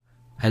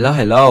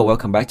Hello,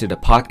 welcome back to the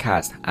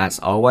podcast. As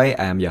always,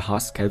 I am your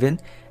host Kevin,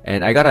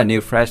 and I got a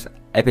new fresh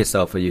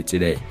episode for you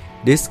today.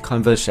 This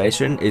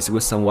conversation is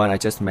with someone I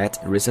just met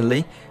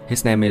recently.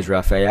 His name is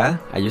Rafael.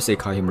 I usually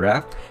call him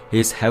Raf.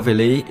 He's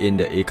heavily in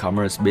the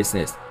e-commerce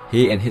business.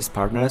 He and his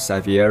partner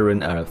Xavier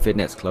run a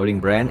fitness clothing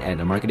brand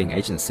and a marketing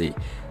agency.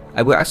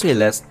 I will actually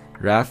let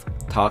Raf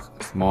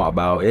talk more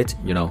about it,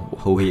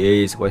 who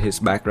he is, what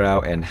his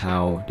background, and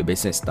how the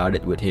business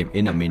started with him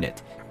in a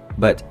minute.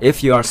 But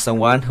if you are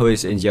someone who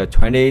is in your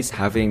 20s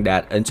having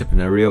that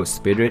entrepreneurial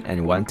spirit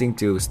and wanting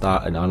to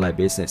start an online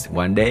business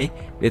one day,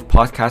 this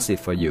podcast is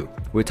for you.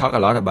 We talk a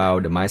lot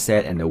about the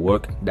mindset and the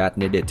work that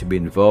needed to be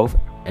involved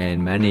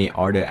and many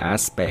other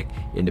aspects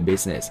in the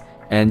business.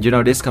 And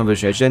this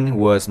conversation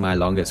was my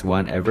longest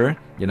one ever.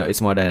 It's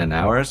more than an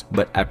hour,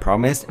 but I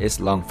promise it's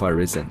long for a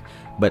reason.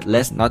 But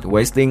let's not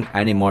wasting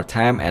any more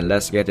time and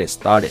let's get it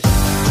started.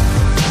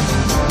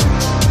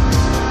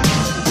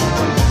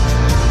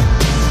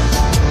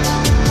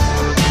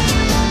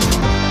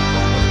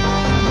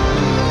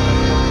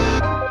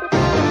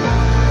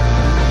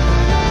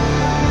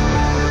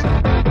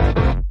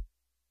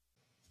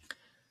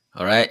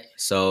 Alright,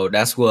 so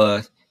that's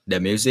what the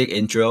music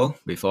intro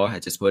before I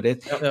just put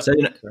it. Yep.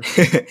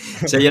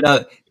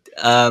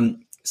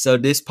 So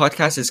this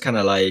podcast is kind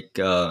of like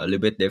a little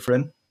bit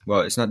different.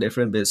 Well, it's not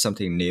different, but it's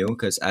something new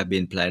because I've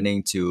been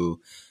planning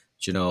to,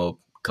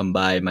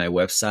 combine my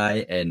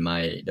website and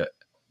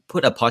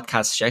put a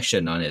podcast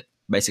section on it,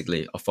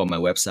 basically, for my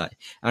website.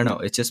 I don't know.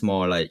 It's just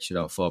more like,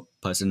 for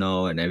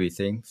personal and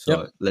everything. So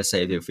Yep. let's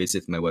say if you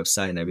visit my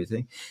website and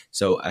everything.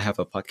 So I have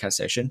a podcast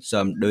section. So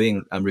I'm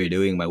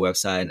redoing my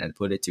website and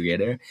put it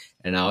together.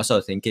 And I'm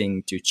also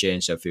thinking to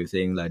change a few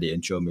things like the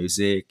intro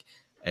music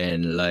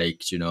and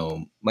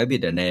maybe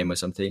the name or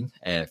something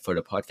for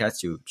the podcast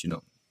to,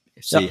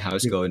 see how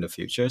it's going in the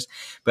futures.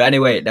 But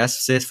anyway,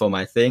 that's it for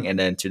my thing. And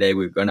then today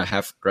we're gonna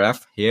have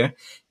Graf here.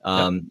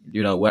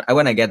 What I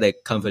want to get the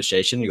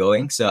conversation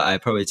going, so I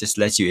probably just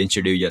let you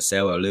introduce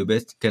yourself a little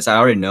bit because I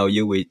already know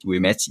you. We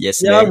met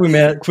yesterday. Yeah,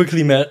 we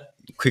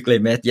quickly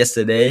met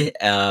yesterday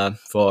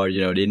for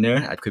dinner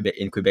at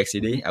Quebec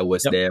City. I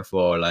was there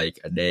for like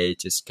a day,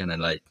 just kind of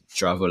like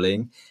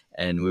traveling,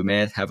 and we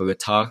met, have a good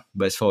talk.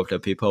 But for the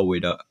people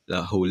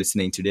who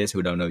listening to this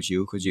who don't know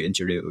you, could you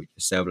introduce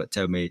yourself? Like,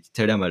 tell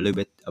them a little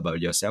bit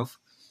about yourself.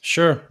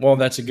 Sure. Well,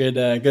 that's a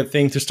good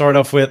thing to start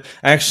off with.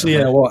 Actually,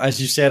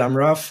 as you said, I'm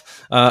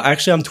Raf.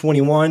 Actually, I'm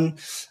 21.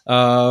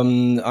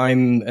 I'm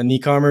an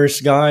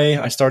e-commerce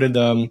guy. I started,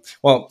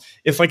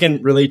 if I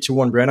can relate to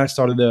one brand, I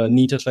started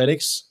Neat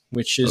Athletics,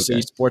 which is a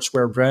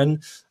sportswear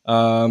brand.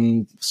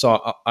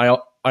 So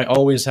I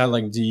always had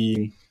like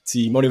the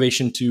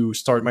motivation to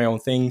start my own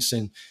things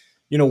and,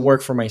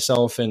 work for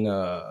myself. And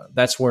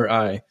that's where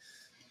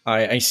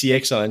I see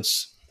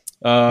excellence.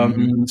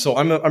 So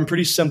I'm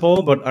pretty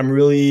simple, but I'm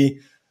really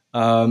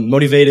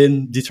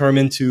motivated,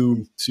 determined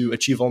to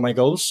achieve all my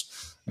goals.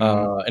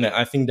 And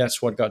I think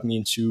that's what got me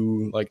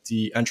into like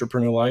the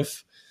entrepreneur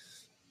life.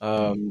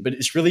 But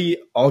it's really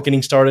all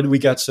getting started. We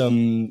got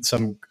some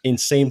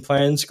insane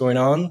plans going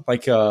on,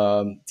 like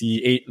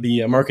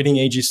the marketing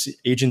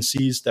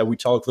agencies that we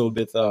talked a little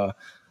bit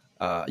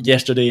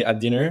yesterday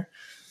at dinner.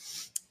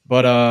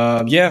 But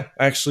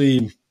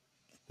actually,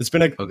 it's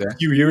been a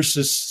few years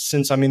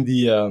since I'm in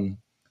the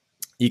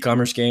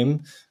e-commerce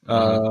game.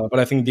 But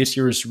I think this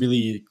year is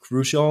really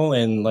crucial,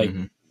 and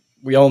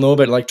we all know,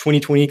 but like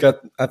 2020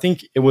 I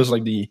think it was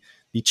like the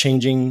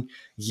changing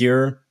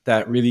year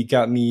that really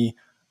got me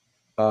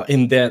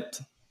in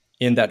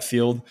that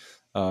field.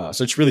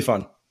 So it's really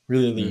fun,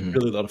 really a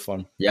lot of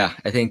fun. Yeah,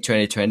 I think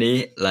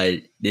 2020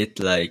 did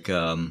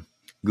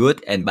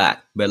good and bad,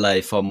 but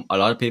like from a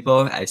lot of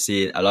people, I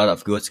see a lot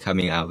of goods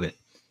coming out of it.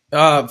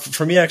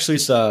 For me, actually,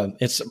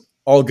 it's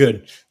all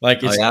good.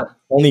 Like it's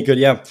only good.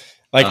 Yeah.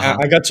 Like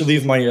I got to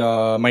leave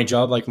my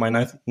job, like my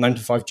 9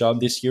 to 5 job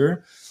this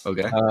year.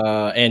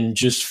 And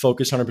just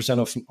focus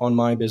 100% on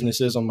my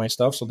businesses, on my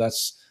stuff. So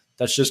that's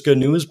just good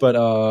news. But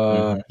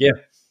yeah.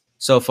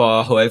 So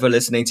for whoever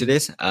listening to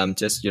this,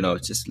 just a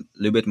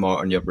little bit more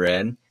on your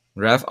brand.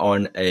 Raf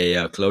on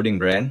a clothing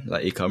brand,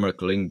 like e-commerce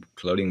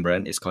clothing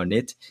brand. It's called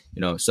Knit.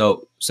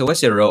 So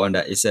what's your role on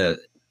that?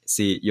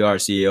 You are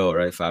CEO,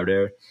 right?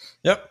 Founder.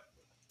 Yep.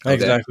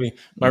 Exactly.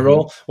 My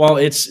role, well,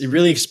 it's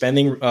really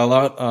expanding a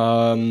lot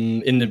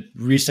in the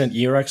recent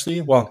year,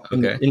 actually. Well,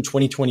 in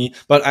 2020.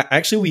 But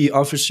actually, we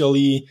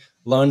officially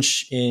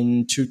launched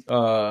in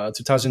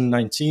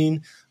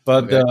 2019.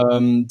 But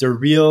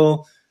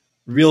the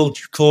real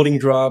clothing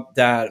drop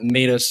that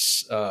made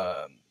us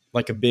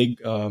like a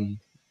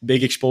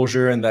big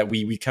exposure and that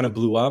we kind of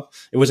blew up,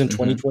 it was in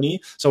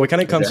 2020. So we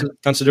kind of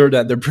consider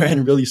that the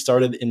brand really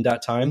started in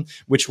that time,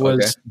 which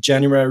was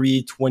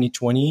January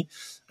 2020.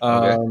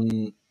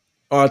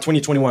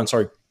 2021,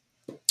 sorry.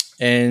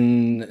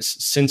 And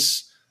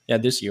since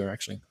this year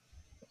actually.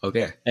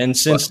 And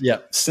since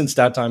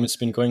that time it's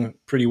been going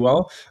pretty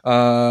well.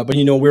 But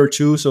we're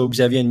two, so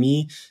Xavier and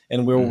me,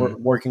 and we're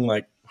working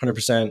like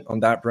 100%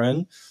 on that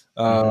brand.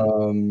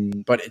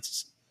 But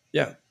it's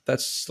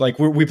that's like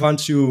we plan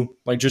to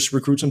like just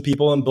recruit some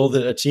people and build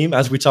a team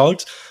as we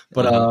talked.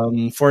 But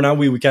Uh-huh. for now,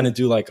 we kind of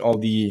do like all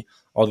the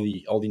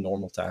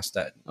normal tasks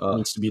that Oh,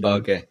 needs to be done.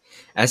 okay.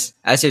 As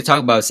you talk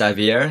about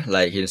Xavier,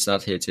 like he's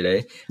not here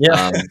today.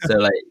 Yeah. So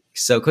like,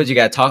 so could you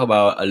guys talk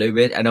about a little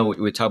bit? I know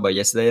we talked about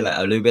yesterday, like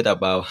a little bit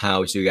about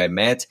how you guys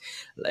met,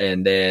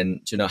 and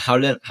then how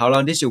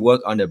long did you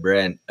work on the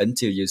brand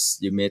until you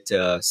met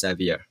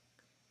Xavier?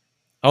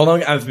 How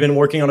long I've been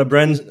working on a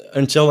brand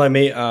until I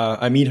meet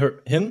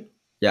him.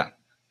 Yeah.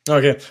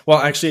 Okay. Well,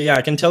 actually, yeah,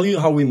 I can tell you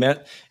how we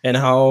met and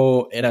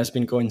how it has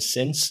been going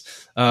since.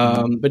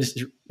 Mm-hmm. But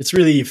it's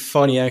really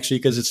funny actually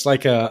because it's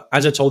like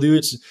as I told you,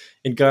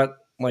 it got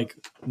like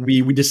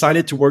we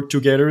decided to work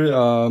together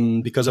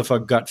because of a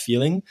gut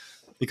feeling.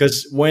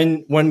 Because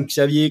when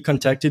Xavier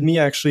contacted me,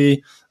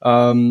 actually,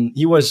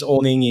 he was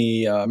owning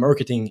a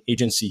marketing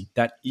agency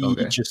that he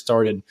Okay. just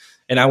started,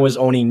 and I was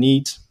owning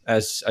Neat,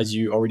 as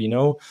you already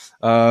know,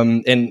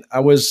 and I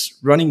was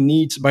running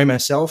Neat by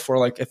myself for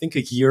like I think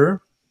a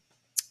year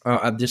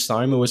at this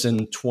time. It was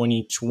in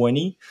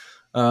 2020.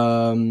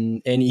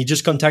 And he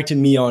just contacted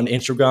me on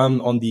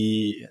Instagram on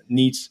the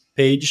Needs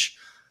page.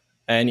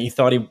 And he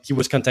thought he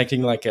was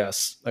contacting like a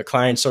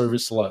client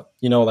service,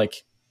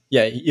 like,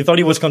 yeah, he thought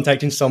he was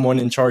contacting someone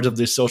in charge of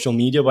this social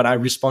media, but I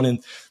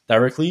responded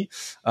directly.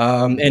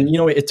 And,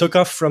 it took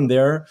off from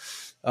there.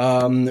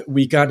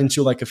 We got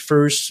into like a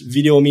first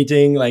video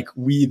meeting, like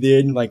we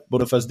did, like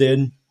both of us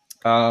did.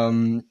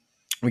 Um,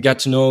 we got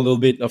to know a little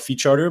bit of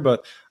each other,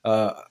 but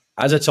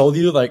as I told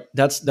you, like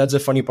that's the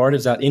funny part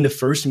is that in the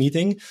first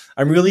meeting,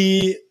 I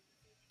really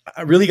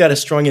got a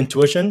strong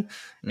intuition,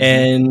 Mm-hmm.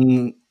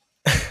 and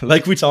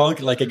like we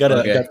talked, like I got a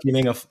Okay. gut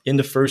feeling of in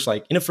the first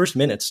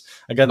minutes,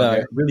 I got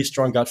Okay. a really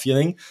strong gut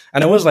feeling,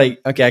 and I was like,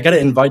 okay, I got to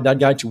invite that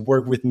guy to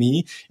work with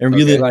me and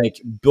really Okay.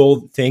 like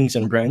build things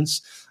and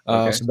brands,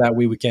 Okay. so that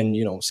way we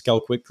can scale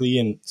quickly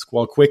and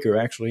scale quicker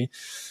actually.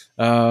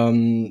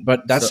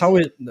 But So that's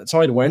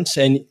how it went,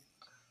 and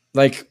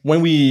like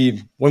when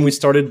we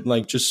started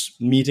like just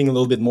meeting a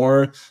little bit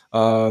more,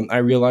 I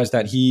realized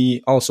that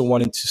he also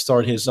wanted to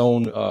start his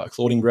own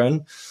clothing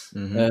brand.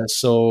 mm-hmm.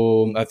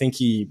 So I think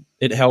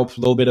it helped a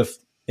little bit of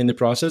in the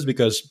process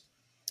because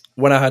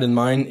what I had in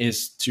mind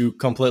is to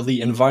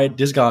completely invite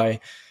this guy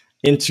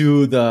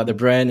into the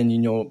brand and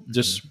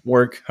just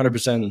work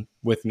 100%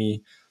 with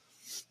me.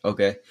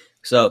 Okay.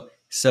 So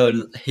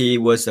he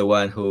was the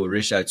one who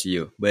reached out to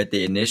you, but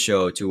the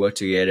initial to work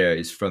together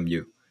is from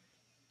you.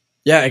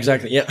 Yeah,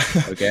 exactly. Yeah,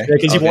 Okay. yeah,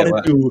 because he Okay. wanted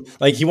Well.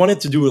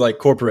 to do like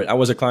corporate. I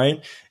was a client,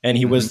 and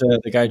he was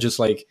Mm-hmm. the guy just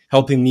like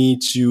helping me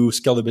to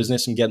scale the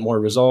business and get more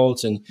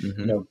results and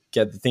Mm-hmm.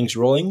 get the things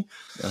rolling.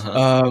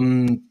 Uh-huh.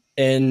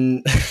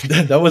 And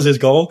that was his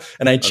goal,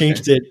 and I Okay.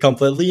 changed it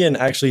completely. And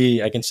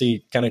actually, I can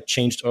see kind of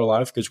changed our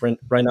life because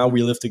right now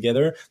we live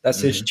together.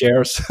 That's his Mm-hmm.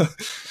 chair. So,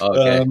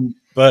 Okay.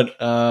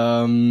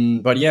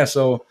 but yeah.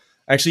 So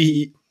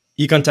actually,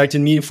 he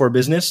contacted me for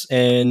business,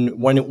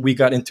 and when we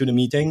got into the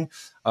meeting,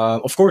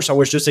 of course, I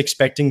was just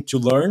expecting to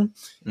learn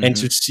and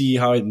Mm-hmm. to see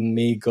how it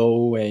may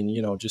go, and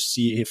just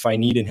see if I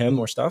needed him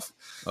or stuff.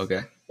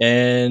 Okay.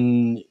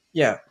 And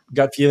yeah,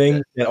 gut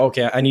feeling that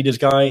okay, I need this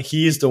guy.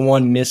 He's the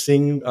one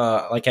missing.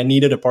 Like I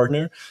needed a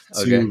partner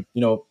Okay.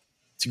 to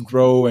to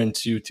grow and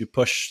to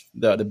push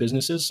the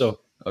businesses. So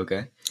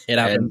Okay. it And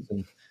happens.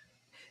 And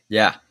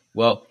yeah,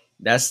 well,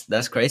 that's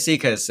crazy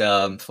because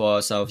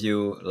for some of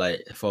you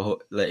like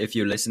if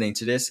you're listening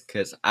to this,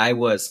 because I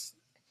was,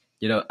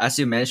 as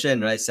you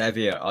mentioned, right,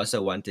 Xavier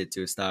also wanted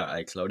to start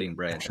a clothing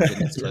brand, a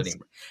fitness clothing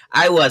yes, brand.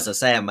 I was the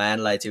same,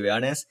 man. Like, to be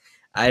honest,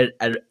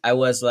 I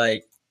was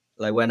like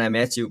when I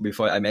met you,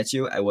 before I met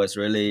you, I was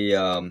really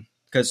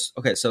because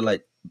okay, so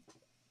like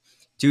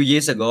 2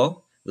 years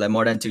ago, like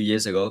more than 2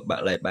 years ago,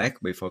 but like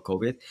back before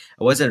COVID,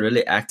 I wasn't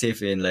really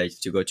active in like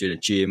to go to the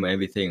gym or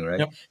everything, right?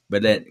 yep,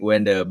 But then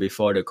when the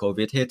before the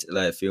COVID hit,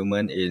 like a few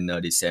months in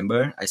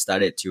December, I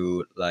started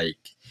to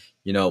like,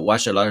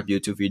 watch a lot of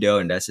YouTube video,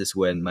 and that's just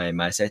when my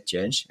mindset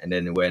changed. And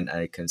then when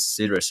I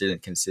consider still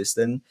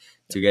consistent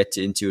to get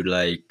into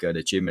like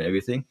the gym and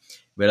everything.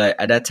 But like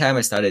at that time,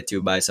 I started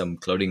to buy some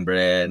clothing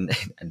brand,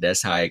 and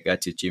that's how I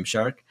got to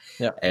Gymshark.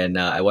 yeah, And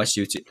I watched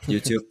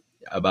YouTube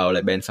about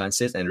like Ben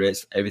Francis and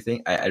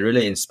everything. I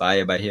really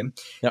inspired by him.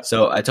 yeah,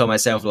 So I told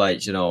myself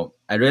like,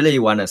 I really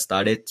want to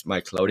start it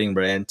my clothing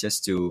brand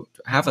just to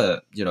have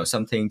a,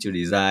 something to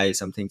design,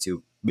 something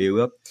to build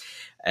up.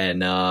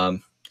 And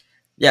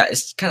yeah,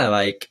 it's kind of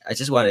like I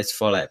just want it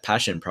for like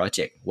passion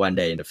project one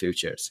day in the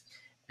futures.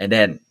 And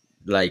then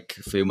like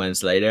a few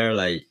months later,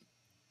 like,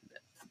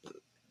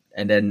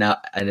 and then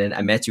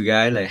I met you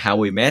guys. Like how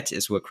we met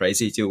is we're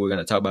crazy too. We're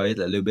gonna talk about it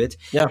a little bit.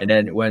 yeah. And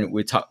then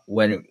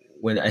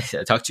when I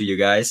talked to you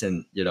guys,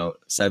 and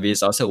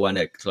Savis also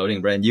wanted a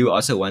clothing brand. You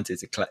also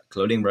wanted a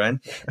clothing brand.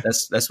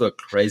 That's what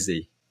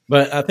crazy.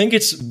 but I think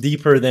it's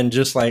deeper than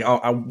just like, oh,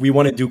 we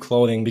want to do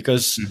clothing,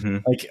 because Mm-hmm.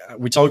 like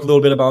we talked a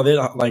little bit about it,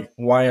 like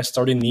why I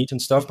started Neat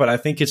and stuff. But I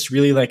think it's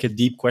really like a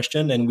deep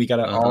question, and we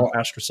gotta Uh-huh. all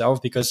ask ourselves,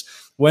 because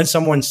when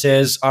someone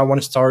says I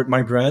want to start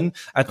my brand,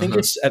 I think Uh-huh.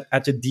 it's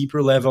at a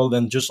deeper level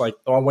than just like,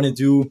 oh, I want to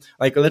do,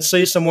 like, let's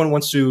say someone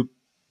wants to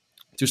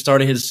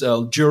start his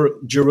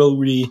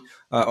jewelry.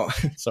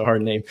 It's a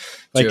hard name,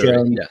 like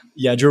Jewelry. Yeah.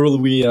 yeah,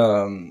 jewelry,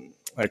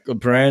 like a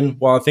brand.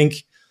 Well, I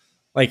think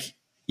like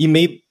you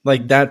may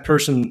like that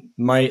person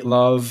might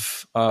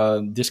love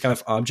this kind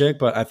of object,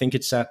 but I think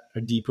it's at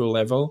a deeper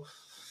level.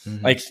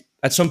 Mm-hmm. Like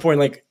at some point,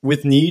 like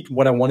with Neat,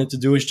 what I wanted to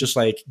do is just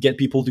like get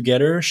people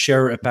together,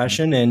 share a Mm-hmm.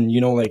 passion, and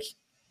like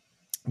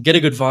get a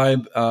good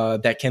vibe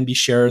that can be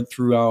shared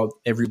throughout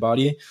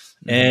everybody.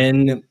 Mm-hmm.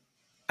 And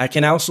I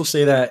can also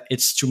say that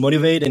it's to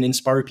motivate and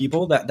inspire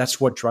people. That's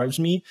what drives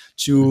me,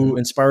 Mm-hmm. to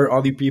inspire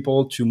other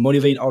people, to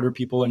motivate other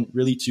people, and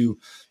really to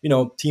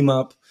team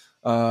up,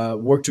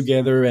 work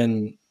together.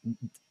 And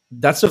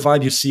that's the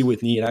vibe you see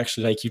with Neat.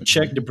 Actually, like, you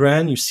check the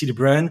brand, you see the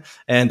brand,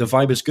 and the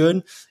vibe is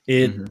good.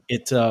 Mm-hmm.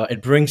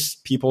 It brings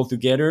people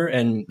together,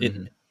 and it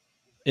Mm-hmm.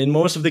 in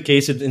most of the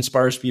case it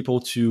inspires people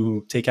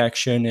to take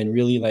action and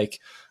really like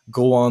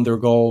go on their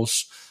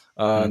goals.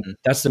 Mm-hmm.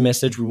 That's the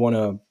message want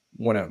to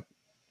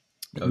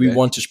we Okay.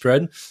 want to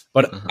spread.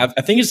 But Uh-huh.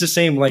 I think it's the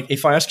same. Like,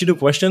 if I ask you the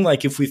question,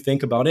 like, if we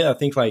think about it, I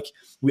think like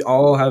we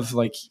all have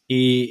like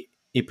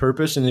a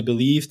purpose and a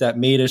belief that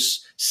made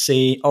us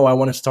say, oh, I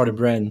want to start a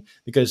brand.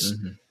 Because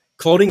Mm-hmm.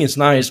 clothing is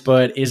nice,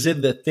 but is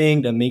it the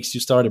thing that makes you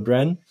start a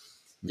brand?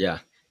 Yeah,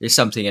 it's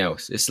something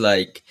else. It's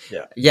like,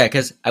 Yeah, yeah,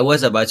 because I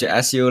was about to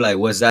ask you, like,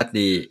 was that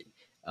the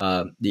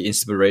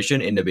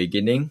inspiration in the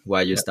beginning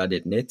why you yeah.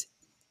 studied knit?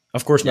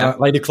 Of course Yeah, not.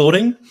 Like the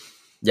clothing.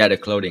 yeah, the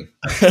clothing.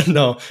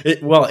 No,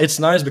 well, it's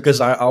nice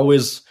because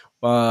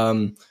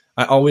um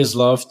I always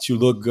love to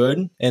look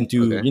good, and to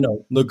Okay,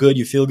 look good,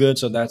 you feel good.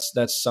 So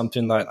that's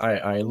something that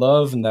I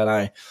love, and that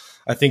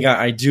I think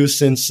I do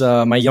since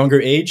my younger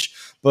age.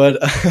 But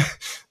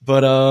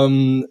but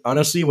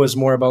honestly, it was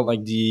more about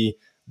like the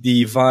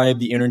vibe,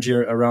 the energy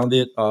around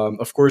it.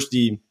 Of course,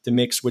 the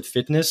mix with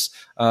fitness.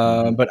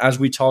 mm-hmm. But as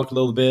we talked a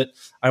little bit,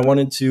 I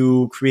wanted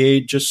to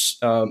create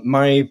just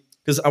my,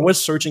 because I was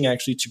searching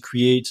actually to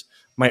create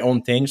my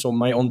own thing, so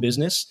my own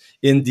business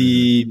in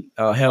Mm-hmm.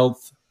 the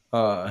health,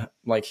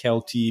 like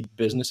healthy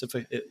business,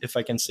 if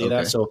I can say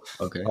that. Okay, So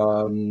okay,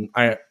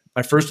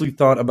 I firstly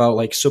thought about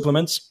like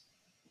supplements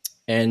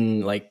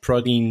and like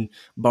protein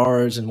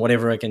bars and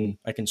whatever I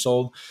can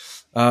solve.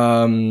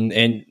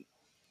 And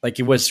like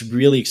it was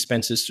really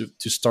expensive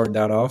to start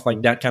that off.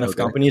 Like that kind of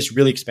okay, company is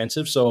really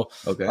expensive. So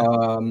okay,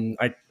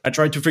 I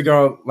tried to figure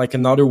out like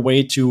another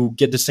way to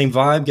get the same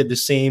vibe, get the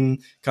same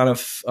kind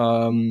of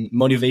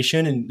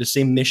motivation and the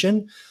same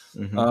mission,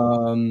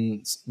 mm-hmm.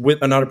 with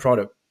another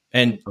product.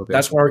 And Okay,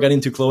 that's where I got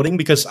into clothing,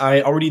 because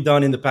I already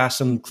done in the past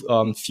some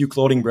few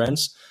clothing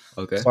brands.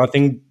 okay, So I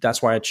think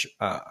that's why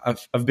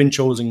I've been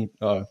choosing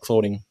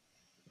clothing.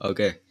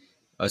 okay.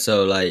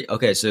 So like,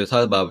 okay, so you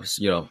thought about,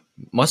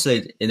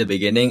 mostly in the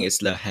beginning it's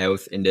the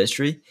health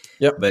industry,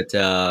 Yep. but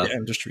Yeah,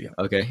 industry.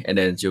 Yeah. okay, and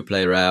then you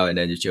play around, and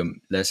then you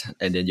jump less,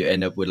 and then you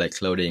end up with like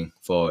clothing,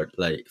 for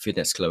like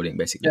fitness clothing,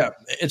 basically. Yeah,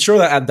 it's true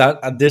that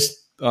at this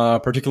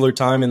particular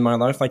time in my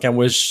life, like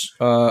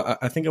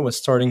I think I was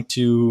starting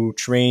to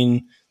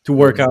train to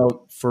work Mm-hmm.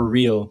 out for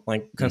real,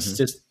 like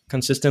Mm-hmm.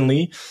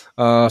 consistently.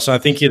 So I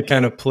think it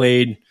kind of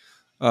played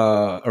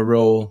a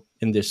role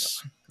in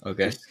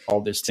Okay.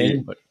 this So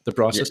thing, but the yeah,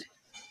 process.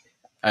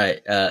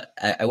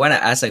 I want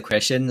to ask a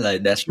question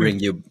like that's Sure.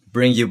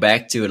 bring you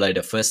back to like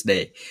the first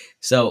day.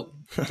 So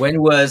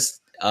when was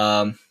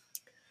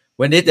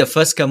when did the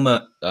first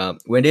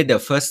when did the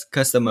first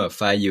customer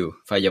find your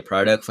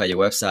product, find your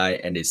website,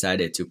 and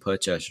decided to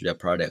purchase your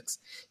products?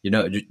 Do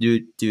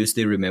you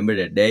still remember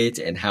the date,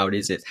 and how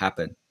did it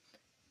happen?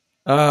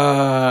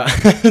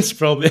 It's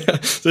probably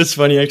it's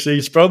funny actually.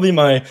 It's probably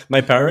my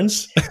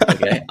parents.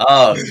 Okay.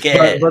 Oh,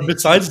 okay. But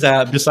besides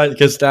that,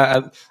 because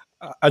that,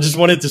 I just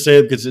wanted to say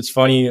it because it's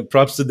funny.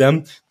 Props to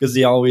them because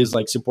they always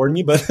like support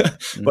me. But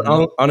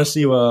Mm-hmm.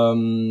 honestly,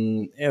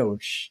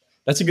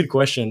 that's a good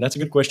question. That's a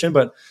good question.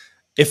 But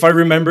if I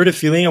remember the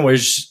feeling, I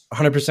was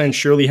 100%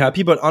 surely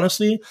happy. But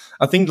honestly,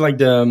 I think like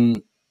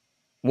the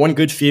one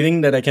good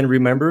feeling that I can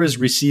remember is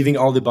receiving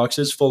all the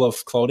boxes full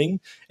of clothing,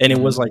 and it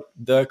Mm-hmm. was like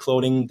the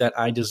clothing that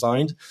I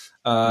designed,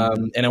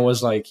 Mm-hmm. and I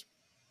was like,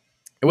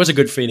 it was a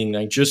good feeling.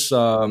 Like just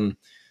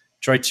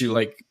try to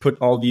like put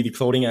all the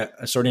clothing at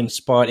a certain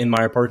spot in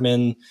my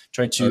apartment.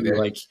 Try to Okay.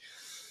 like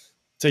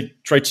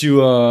try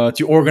to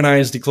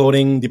organize the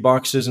clothing, the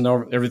boxes, and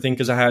everything,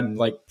 because I had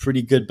like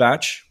pretty good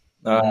batch.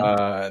 Mm-hmm.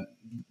 Uh,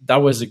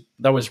 that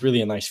was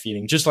really a nice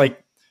feeling. Just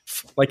like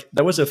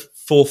that was a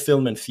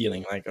fulfillment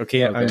feeling. Like,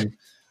 okay, Okay.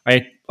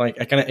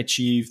 I kind of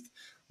achieved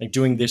like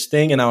doing this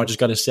thing, and now I just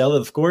got to sell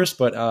it, of course.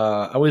 But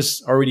I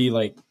was already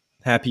like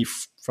happy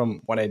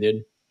from what I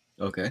did.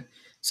 Okay.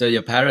 So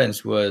your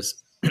parents was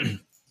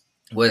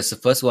the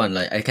first one.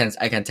 Like I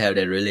can tell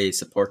they're really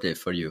supportive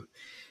for you.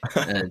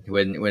 And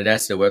when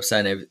that's the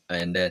website,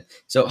 and then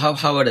so how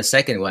about the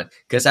second one?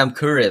 Because I'm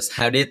curious,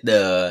 how did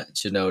the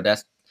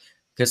that,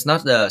 because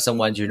not the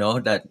someone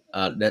that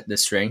that the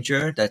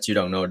stranger that you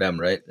don't know them,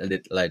 right? And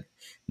it, like,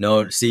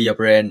 see your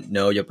brand,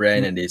 know your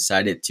brand, and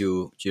decided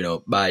to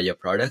buy your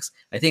products.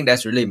 I think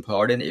that's really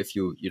important if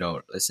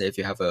let's say if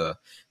you have a,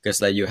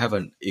 because like you have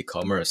an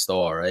e-commerce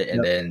store, right?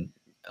 And Yep. then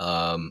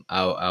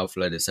out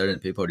like certain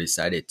people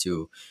decided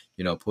to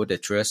put the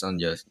trust on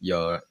your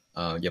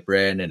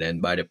brand, and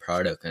then buy the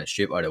product and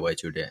ship all the way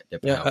to their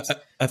Yeah, house.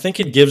 I think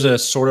it gives a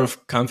sort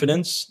of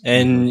confidence, Mm-hmm.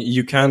 and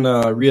you kind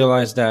of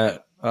realize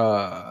that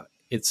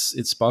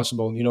it's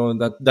possible. You know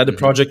that the Mm-hmm.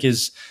 project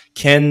is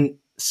can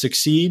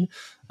succeed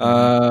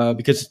Mm-hmm.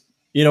 because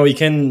you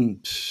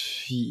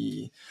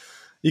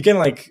can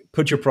like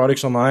put your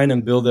products online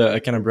and build a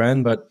kind of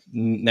brand, but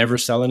never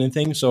sell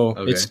anything. So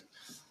Okay. it's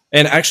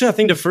and actually, I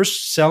think the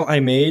first sell I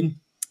made,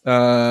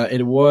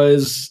 it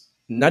was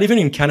not even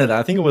in Canada.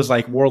 I think it was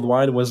like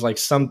worldwide. It was like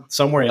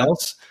somewhere What?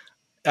 else.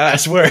 I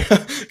swear,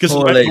 because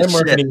Holy my shit.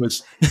 marketing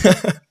was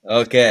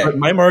Okay.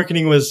 my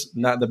marketing was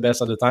not the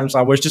best at the time. So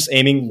I was just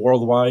aiming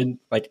worldwide.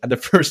 Like at the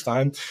first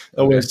time, it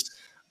Okay. was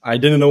I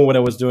didn't know what I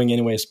was doing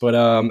anyways. But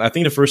I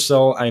think the first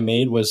sell I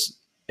made was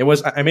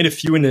I made a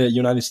few in the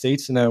United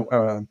States, and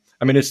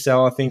I made a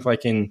sell I think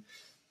like in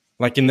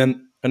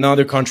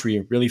another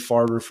country really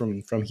far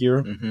from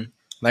here, Mm-hmm.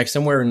 like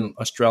somewhere in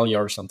Australia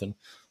or something.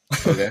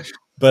 Okay.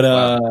 But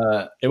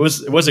Wow. it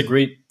was a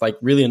great, like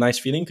really a nice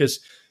feeling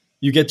because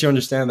you get to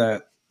understand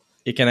that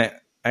it can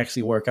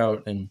actually work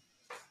out and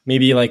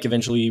maybe like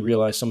eventually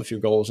realize some of your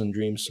goals and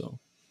dreams. So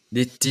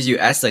Did you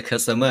ask the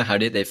customer how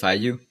did they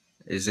find you?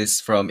 Is this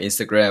from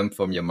Instagram,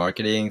 from your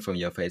marketing, from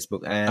your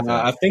Facebook ad, or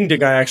I think the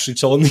guy actually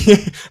told me.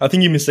 I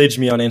think he messaged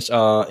me on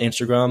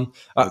Instagram,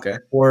 okay?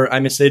 or I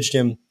messaged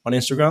him on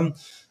Instagram.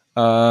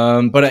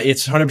 But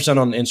it's 100%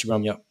 on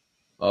Instagram. Yeah,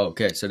 Oh,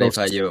 okay. So they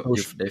find those you.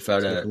 They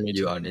found social you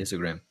media. on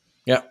Instagram.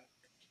 Yeah.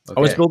 I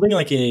was Okay. building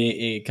like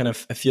a kind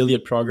of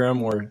affiliate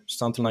program or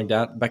something like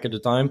that back at the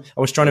time.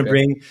 I was trying to Okay.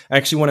 bring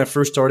actually when I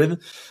first started,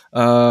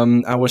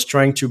 I was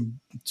trying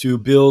to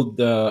build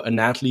an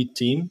athlete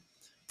team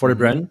for the Mm-hmm.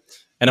 brand,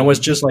 and I was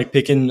Mm-hmm. just like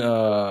picking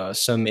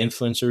some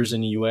influencers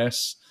in the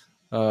US.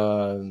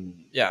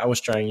 Yeah, I was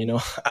trying.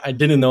 I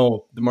didn't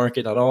know the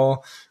market at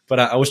all, but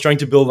I was trying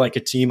to build like a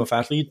team of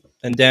athlete,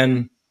 and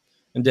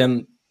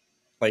then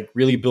like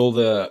really build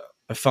a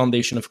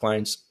foundation of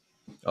clients.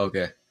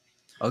 Okay.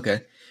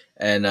 Okay.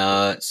 And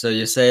so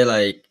you say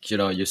like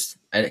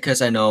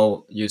because I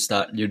know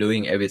you're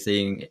doing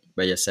everything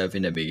by yourself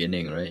in the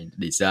beginning, right?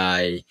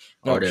 Design,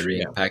 Oh, ordering,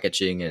 yeah,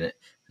 packaging, and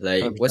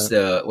like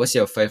 100%. what's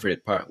your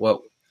favorite part?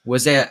 What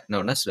was there?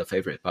 No, not the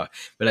favorite part,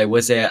 but like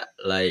was there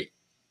like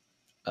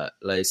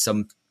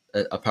some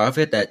a part of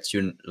it that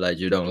you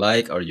don't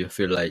like, or you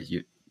feel like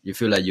you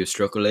feel like you're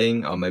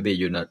struggling, or maybe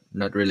you're not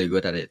really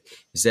good at it?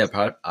 Is there a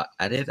part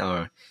at it,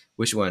 or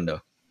which one though?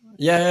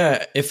 Yeah,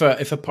 yeah. If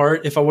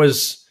I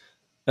was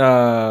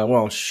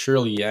well,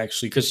 surely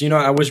actually, because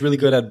I was really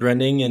good at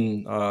branding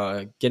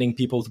and getting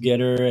people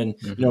together and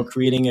Mm-hmm.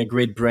 creating a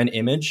great brand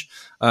image.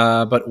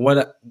 But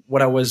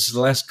what I was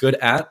less good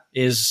at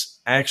is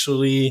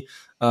actually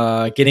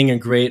getting a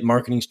great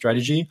marketing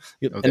strategy.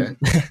 Okay. And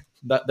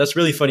that's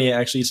really funny.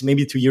 Actually, it's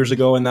maybe 2 years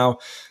ago, and now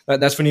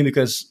that's funny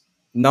because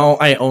now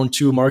I own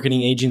two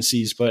marketing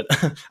agencies. But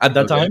at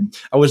that Okay. time,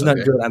 I was not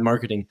Okay. good at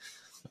marketing.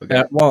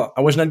 Okay. Well,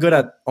 I was not good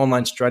at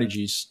online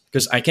strategies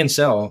because I can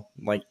sell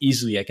like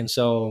easily. I can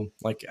sell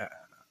like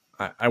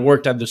I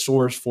worked at the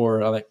source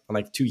for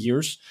like 2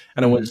 years,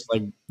 and I Mm-hmm. was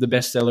like the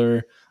best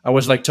seller. I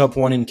was like top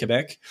one in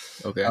Quebec,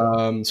 Okay.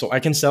 so I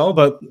can sell.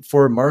 But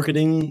for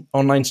marketing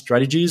online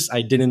strategies,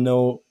 I didn't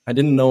know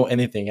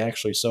anything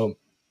actually. So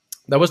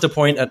that was the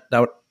point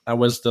that I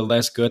was the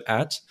less good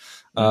at.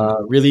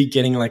 Mm-hmm. Really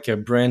getting like a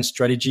brand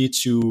strategy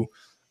to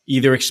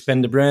either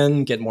expand the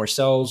brand, get more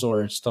sales,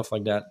 or stuff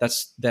like that.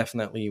 That's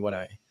definitely what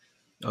I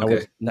was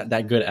Okay. not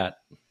that good at.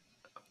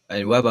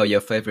 And what about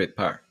your favorite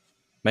part?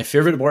 My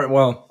favorite part,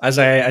 well, as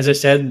I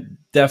said,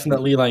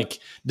 definitely like Edit.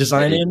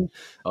 designing,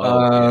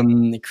 Oh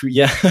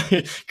yeah.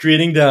 yeah,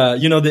 creating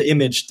the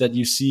image that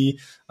you see,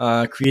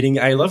 creating.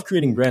 I love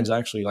creating brands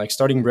actually, like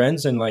starting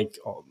brands and like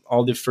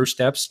all the first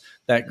steps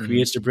that Mm-hmm.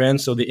 creates the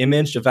brand. So the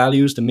image, the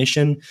values, the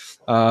mission,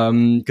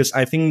 because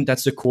I think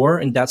that's the core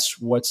and that's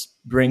what's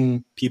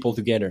bring people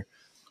together.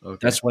 Okay.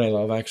 That's what I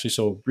love actually.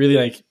 So really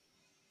like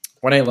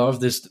what I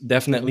loved is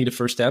definitely the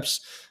first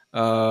steps.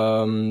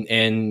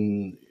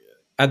 And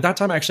at that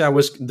time, actually, I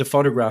was the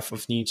photograph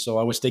of needs. So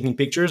I was taking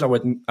pictures. I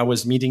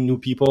was meeting new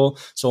people.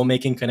 So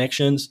making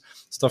connections,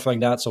 stuff like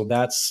that. So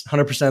that's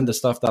 100% the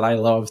stuff that I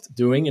loved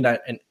doing, and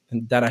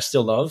that I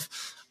still love.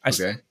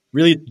 Okay.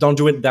 Really don't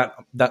do it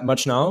that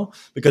much now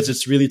because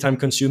it's really time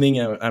consuming.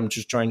 And I'm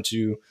just trying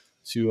to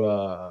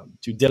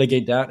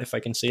delegate that, if I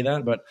can say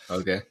that. But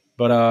Okay.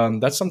 but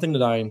that's something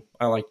that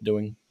I like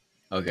doing.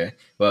 Okay.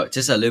 Well,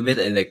 just a little bit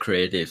in the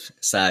creative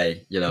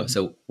side, you know.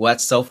 So,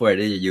 what software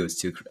did you use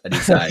to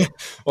design?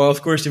 Well,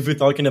 of course, if we're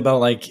talking about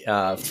like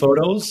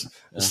photos,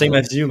 same Uh-huh.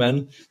 as you,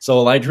 man.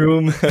 So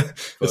Lightroom,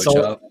 it's all,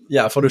 Photoshop.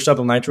 yeah, Photoshop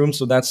and Lightroom.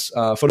 So that's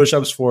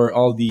Photoshop's for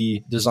all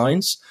the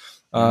designs.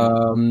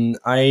 Mm-hmm.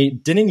 I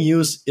didn't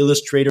use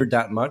Illustrator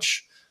that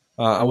much.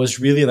 I was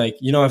really like,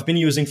 I've been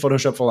using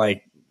Photoshop for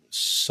like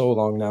so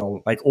long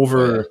now, like Oh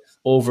yeah.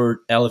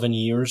 over 11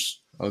 years.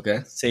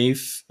 Okay.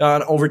 Safe,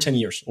 over 10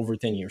 years, over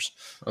 10 years.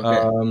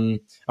 Okay.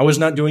 I was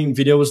not doing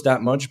videos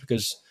that much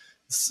because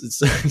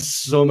it's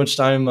so much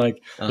time,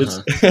 like it's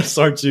Uh-huh. it's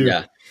hard to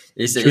Yeah.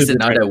 It's choose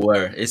between. another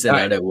word. It's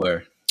I, another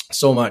word.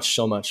 so much,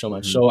 so much, so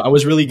much. Mm-hmm. So I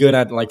was really good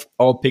at like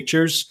all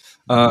pictures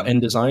Mm-hmm.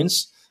 and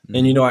designs.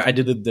 And Mm-hmm. I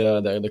did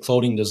the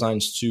clothing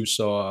designs too.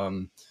 So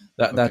Okay.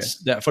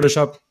 that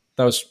Photoshop,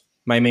 that was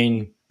my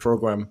main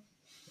program,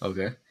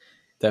 Okay. Uh,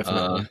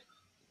 definitely.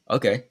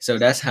 okay. So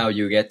that's how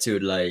you get to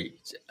like.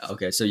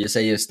 Okay. So you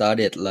say you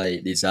started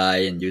like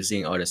design and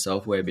using all the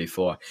software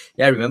before.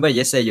 Yeah. I remember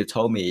yesterday you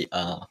told me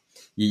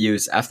you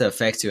use After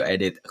Effects to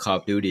edit Call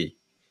of Duty,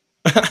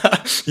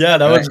 Yeah,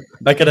 that right? was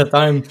back at the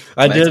time. Back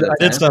to I that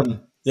did time.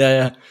 some. Yeah,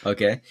 yeah.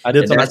 Okay. I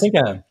did And some. I that's think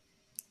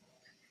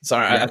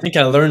sorry, I yeah. think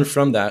I learned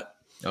from that.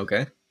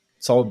 Okay.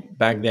 It's all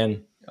back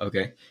then.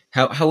 Okay.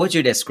 How would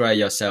you describe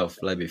yourself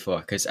like before?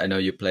 Because I know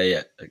you play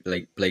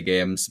like play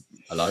games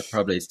a lot.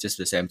 Probably it's just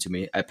the same to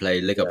me. I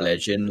play League of Yeah.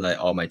 Legends like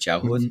all my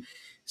childhood. Mhm.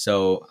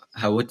 So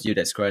how would you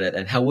describe that?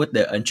 And how would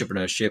the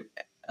entrepreneurship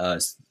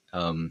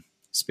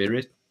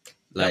spirit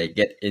Yeah. like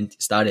get in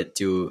started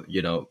to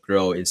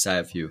grow inside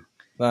of you?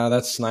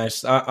 That's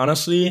nice.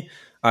 Honestly,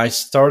 I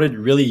started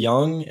really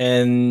young,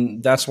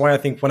 and that's why I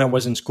think when I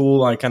was in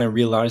school, I kind of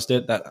realized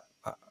it that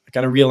I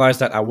kind of realized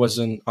that I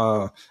wasn't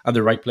at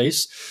the right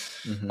place.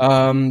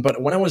 Mm-hmm.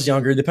 But when I was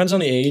younger, it depends on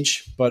the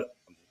age. But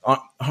uh,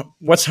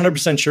 what's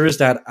 100% sure is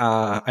that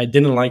I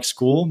didn't like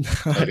school.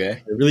 I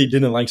Okay. really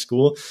didn't like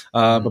school.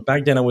 Mm-hmm. But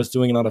back then, I was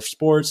doing a lot of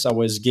sports. I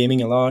was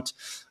gaming a lot.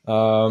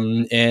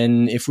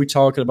 And if we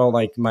talk about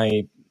like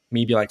my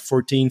maybe like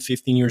 14,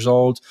 15 years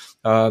old,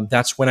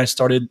 that's when I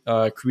started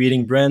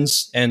creating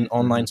brands and Mm-hmm.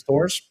 online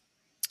stores.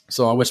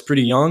 So I was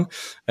pretty young,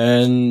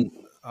 and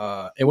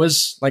it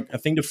was like I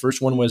think the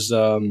first one was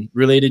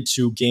related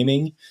to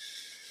gaming.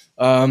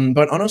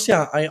 But honestly,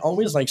 I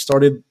always like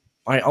started.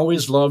 I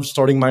always loved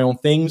starting my own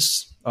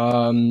things.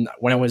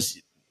 When I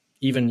was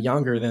even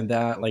younger than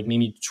that, like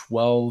maybe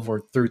 12 or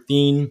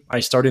 13, I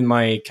started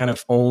my kind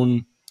of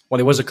own. Well,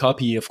 it was a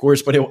copy, of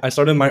course, but I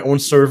started my own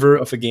server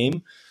of a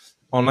game,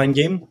 online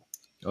game,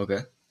 Okay.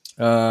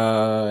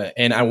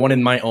 and I wanted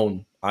my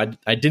own. I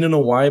didn't know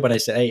why, but I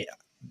said, "Hey,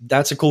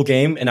 that's a cool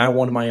game," and I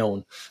want my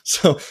own.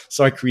 So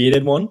I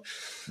created one.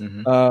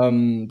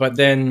 Mm-hmm. But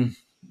then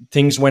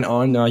things went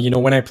on.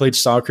 When I played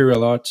soccer a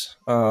lot,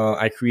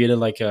 I created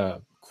like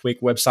a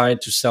quick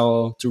website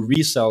to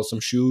resell some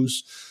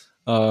shoes.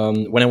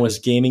 When I was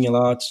gaming a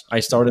lot, I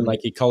started Mm-hmm.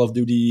 like a Call of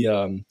Duty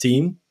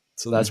team.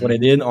 So that's what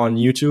Mm-hmm. I did on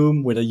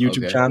YouTube with a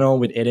YouTube Okay. channel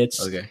with edits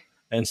Okay.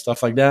 and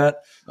stuff like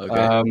that.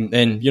 Okay.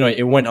 And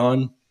it went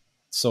on.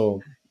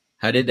 So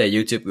How did the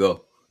YouTube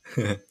go?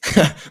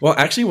 well,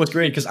 actually, it was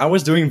great because I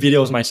was doing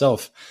videos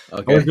myself. I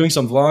was Okay. doing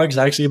some vlogs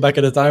actually back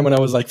at the time when I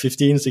was like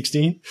 15,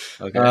 16.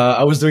 Okay.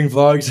 I was doing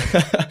vlogs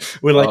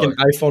with like Oh. an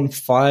iPhone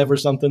 5 or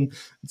something,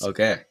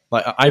 Okay.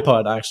 like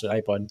iPod, actually,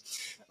 iPod.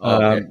 Oh,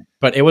 okay.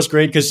 But it was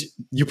great because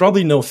you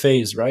probably know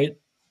Phase, right?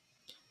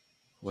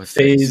 What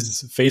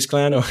face? Phase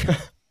Clan. Or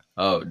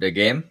Oh, the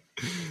game?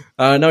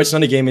 no, it's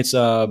not a game. It's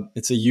a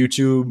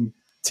YouTube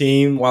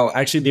team. Well,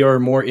 actually, they are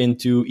more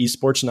into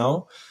esports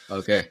now,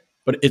 Okay.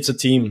 but it's a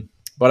team.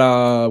 But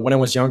when I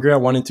was younger, I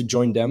wanted to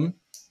join them,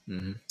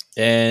 Mm-hmm.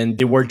 and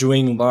they were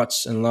doing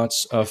lots and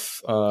lots of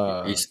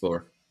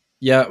Esport.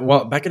 yeah.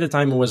 Well, back at the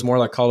time, it was more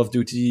like Call of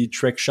Duty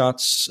trick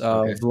shots,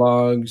 Okay.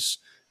 vlogs,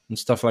 and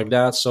stuff like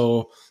that.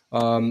 So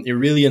it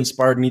really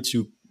inspired me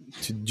to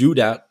do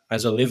that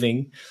as a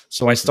living.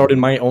 So I started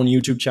Mm-hmm. my own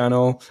YouTube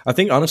channel. I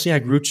think honestly, I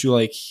grew to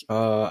like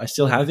I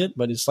still have it,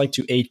 but it's like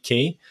to 8K.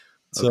 Okay.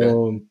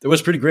 So it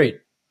was pretty great.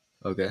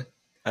 Okay.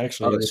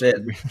 Actually, Oh it was shit.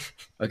 pretty great.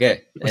 Okay.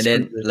 It And was pretty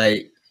then great.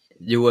 like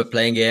you were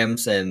playing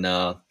games and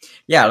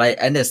yeah, like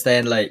I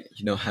understand like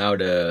how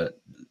the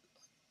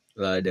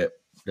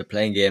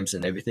playing games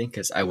and everything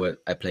because I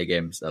play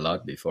games a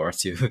lot before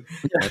too.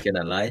 Not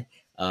gonna lie.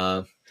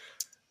 Uh,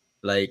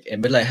 like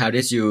and but like how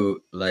did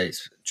you like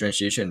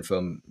transition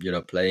from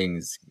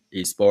playing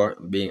esport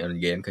being on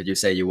game because you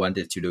say you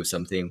wanted to do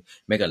something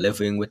make a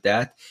living with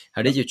that.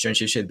 How did you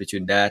transition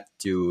between that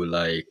to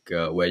like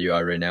where you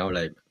are right now,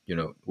 like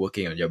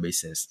working on your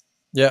business?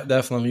 Yeah,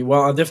 definitely.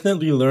 Well, I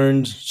definitely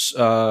learned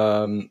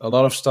a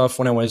lot of stuff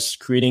when I was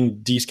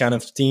creating these kind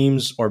of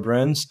teams or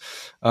brands.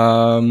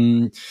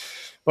 Um,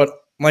 but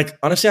like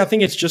honestly, I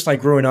think it's just like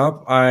growing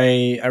up.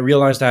 I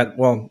realized that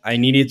I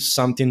needed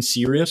something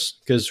serious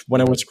because when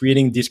I Hmm. was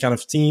creating these kind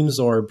of teams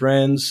or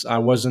brands, I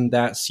wasn't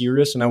that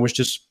serious and I was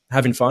just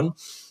having fun.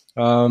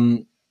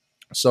 Um,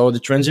 so the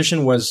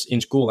transition was in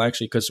school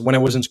actually, because when I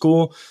was in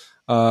school,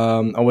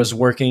 I was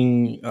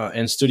working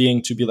and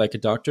studying to be like a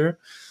doctor.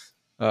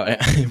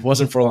 It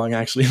wasn't for long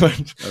actually,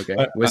 but Okay.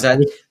 I was,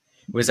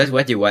 Was that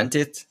what you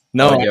wanted, or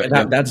no,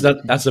 that's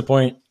the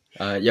point.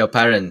 your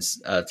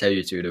parents tell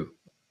you to do?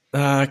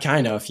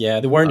 Kind of, yeah.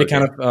 They were in the Okay.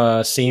 kind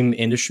of same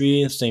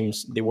industry, same.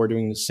 They were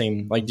doing the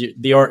same, like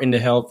they are in the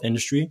health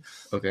industry.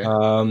 Okay.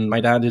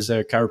 My dad is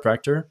a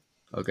chiropractor,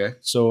 Okay.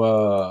 so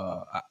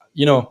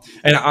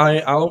and I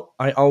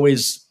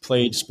always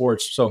played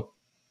sports, so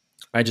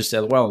I just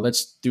said, well,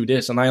 let's do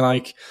this, and I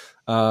like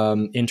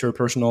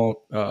interpersonal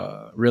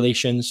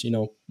relations,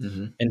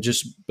 Mm-hmm. and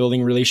just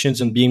building relations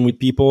and being with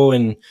people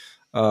and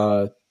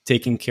uh,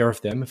 taking care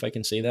of them, if I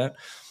can say that.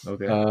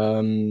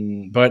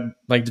 Okay. But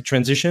like the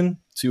transition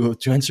to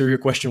answer your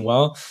question,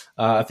 well,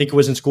 I think it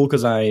was in school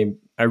because I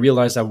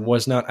realized I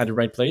was not at the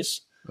right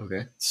place.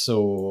 Okay.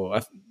 So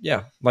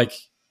yeah, like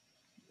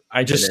I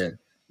And just then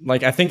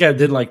like I think I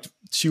did like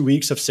 2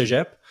 weeks of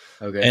CEGEP,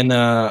 okay. and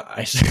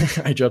I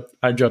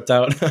dropped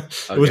out.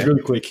 It was Okay.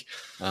 really quick.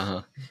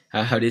 Uh-huh.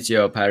 How did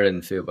your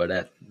parents feel about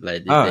that?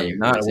 Like, did they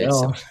Not say so?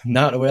 well,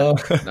 not Not, well.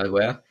 not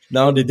well?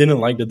 No, they didn't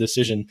like the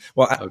decision.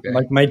 Well, Okay.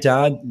 like my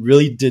dad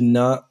really did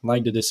not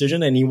like the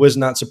decision, and he was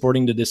not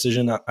supporting the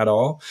decision at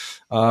all.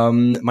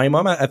 My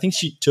mom, I think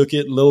she took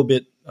it a little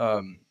bit.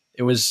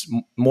 It was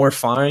more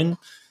fine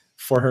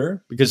for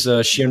her because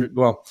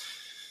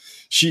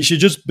she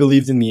just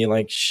believed in me.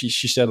 Like she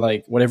said,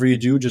 like whatever you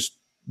do, just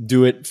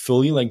do it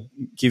fully. Like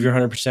give your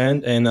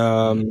 100%, and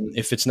Mhm.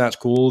 if it's not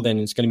cool, then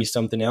it's gonna be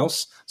something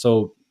else.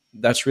 So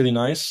that's really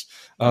nice.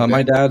 Okay.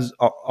 My dad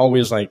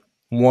always like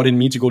wanted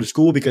me to go to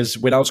school because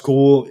without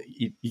school,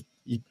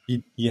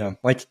 yeah,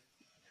 like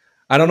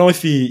I don't know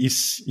if he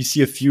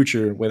see a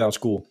future without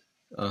school.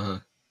 Uh-huh.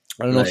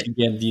 I don't know if Like, you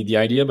get the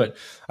idea, but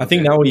I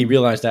think okay. now he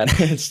realized that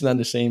it's not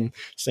the same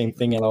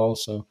thing at all.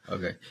 So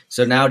Okay.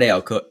 So now they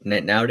are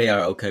now they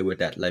are okay with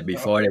that. Like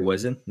before they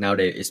wasn't. Now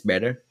they it's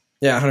better.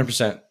 yeah,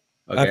 100%.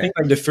 I Okay. think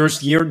like the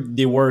first year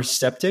they were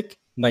skeptic,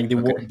 like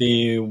Okay.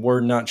 they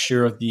were not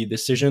sure of the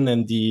decision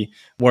and the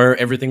where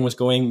everything was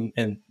going,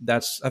 and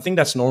I think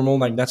that's normal.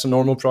 Like that's a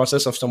normal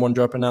process of someone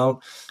dropping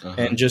out Uh-huh.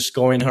 and just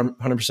going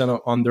 100%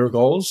 on their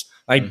goals.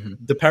 Like Mm-hmm.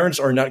 the parents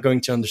are not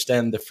going to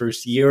understand the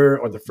first year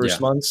or the first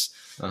Yeah. months.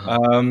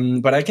 Uh-huh.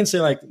 But I can say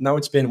like now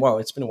it's been a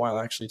while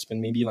actually. It's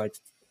been maybe like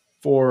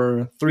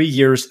for 3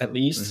 years at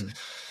least.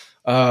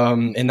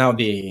 Mm-hmm. And now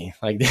they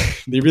like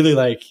they really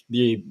like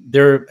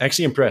they're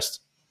actually impressed.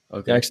 They're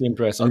Okay. actually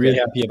impressed and really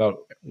Okay. happy about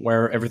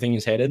where everything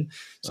is headed.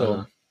 Uh-huh.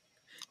 So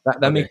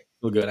that makes Okay.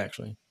 me feel good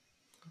actually.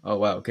 Oh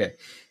wow, okay.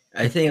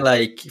 I think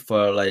like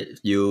for like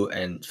you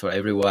and for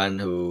everyone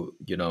who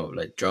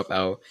like drop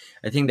out,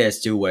 I think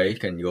there's two ways you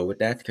can go with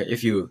that. 'Cause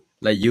if you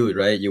like you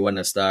right, you want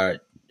to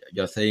start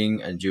your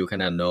thing and you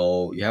kind of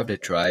know you have the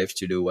drive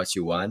to do what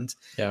you want.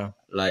 Yeah.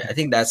 Like I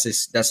think that's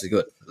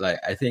good. Like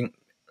I think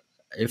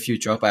if you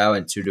drop out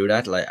and to do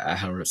that, like I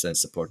 100%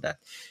 support that.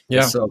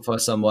 Because Yeah. so for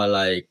someone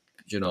like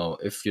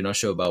if you're not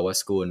sure about what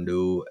school and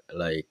do,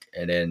 like,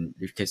 and then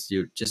because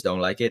you just don't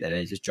like it, and then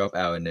you just drop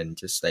out and then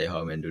just stay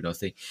home and do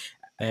nothing.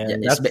 Yeah,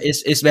 And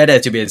it's better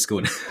to be in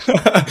school.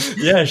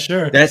 yeah,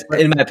 sure. That's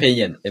in my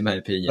opinion. In my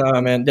opinion.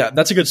 Man, yeah,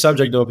 that's a good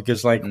subject though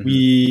because like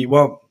Hmm.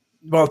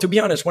 well, to be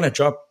honest, when I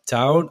dropped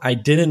out, I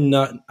didn't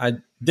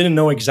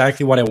know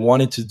exactly what I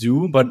wanted to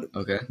do, but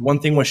Okay. one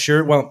thing was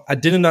sure. Well, I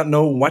did not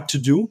know what to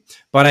do,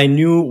 but I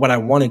knew what I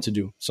wanted to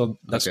do. So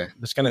Okay.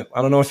 that's kind of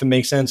I don't know if it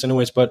makes sense,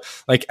 anyways. But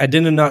like I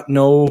did not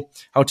know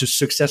how to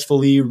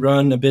successfully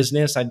run a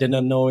business. I did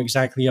not know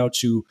exactly how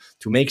to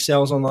make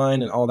sales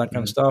online and all that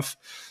kind of stuff.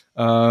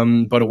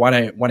 But what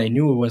I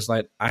knew was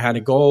like I had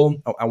a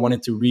goal. I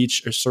wanted to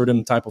reach a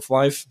certain type of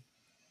life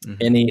Hmm.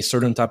 and a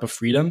certain type of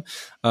freedom.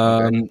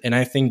 Okay. And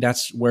I think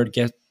that's where it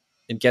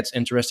gets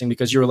interesting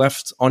because you're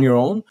left on your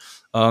own.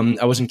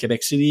 I was in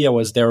Quebec City. I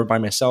was there by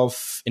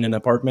myself in an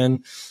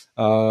apartment,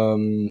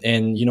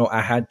 and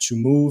I had to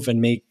move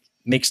and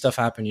make stuff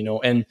happen.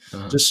 And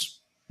Uh-huh. just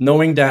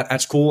knowing that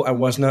at school I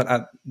was not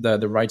at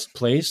the right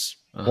place.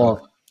 Uh-huh.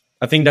 Well,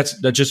 I think that's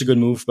just a good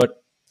move,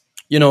 but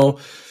you know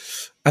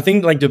I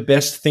think like the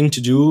best thing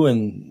to do,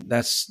 and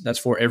that's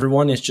for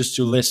everyone, is just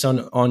to listen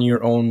on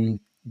your own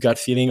gut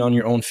feeling, on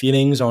your own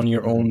feelings, on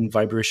your Hmm. own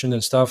vibration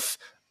and stuff,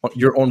 on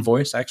your own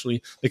voice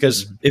actually.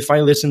 Because Hmm. if I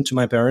listened to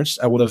my parents,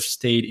 I would have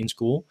stayed in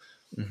school.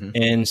 Hmm.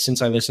 And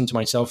since I listen to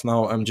myself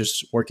now, I'm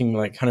just working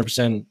like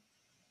 100%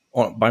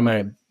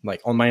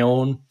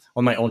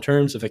 on my own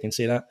terms, if I can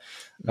say that.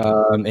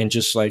 Hmm. And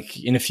just like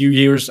in a few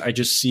years, I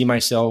just see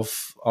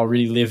myself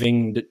already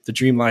living the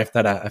dream life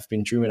that I've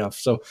been dreaming of.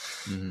 So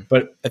Hmm.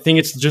 but I think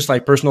it's just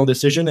like personal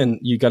decision, and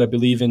you got to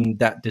believe in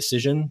that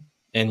decision,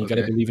 and you got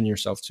to Okay. believe in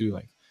yourself too.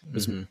 Like,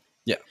 'cause- Hmm.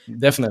 yeah,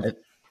 definitely.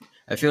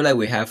 I feel like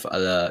we have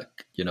a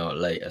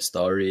like a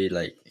story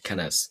like kind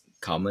of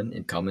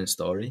common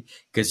story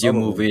because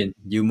Probably.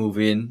 you move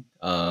in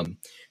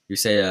you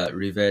say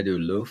Rivière du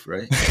Loup,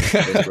 right?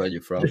 That's where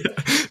you're from.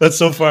 That's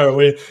so far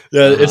away.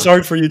 Yeah, it's Uh-huh.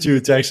 hard for you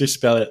to actually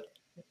spell it.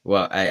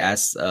 Well, I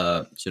asked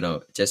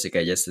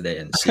Jessica yesterday,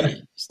 and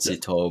she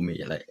told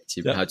me like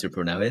Yeah, how to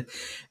pronounce it,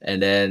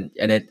 and then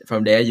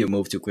from there you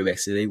moved to Quebec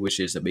City, which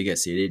is a bigger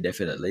city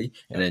definitely,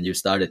 and yeah, then you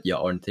started your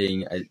own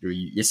thing.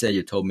 Yesterday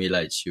you told me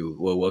like you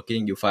were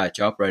working, you find a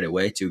job right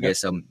away to yeah, get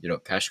some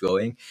cash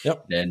going, yeah.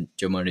 then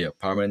jump on your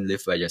apartment,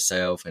 live by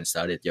yourself, and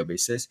started your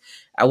business.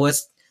 I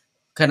was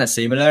kind of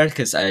similar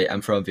because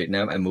I'm from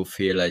Vietnam. I moved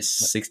here like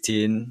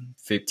 16,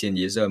 15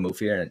 years ago. I moved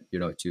here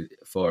and to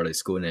for the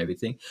school and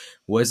everything.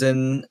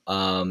 Wasn't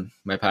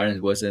My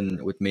parents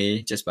wasn't with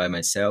me, just by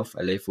myself.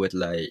 I live with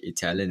like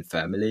Italian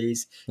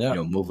families, Yeah.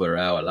 move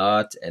around a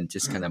lot and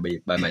just kind of be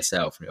by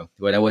myself.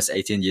 When I was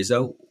 18 years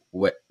old,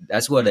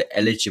 that's what the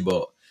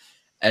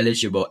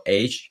eligible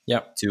age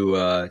Yeah.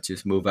 to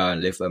move out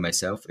and live by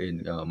myself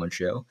in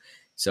Montreal.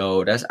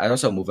 So that's I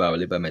also move out and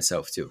live by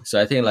myself too.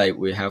 So I think like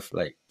we have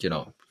like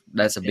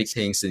that's a big It's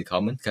things in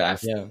common. Cause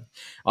I've yeah.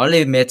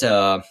 only met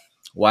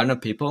one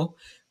of people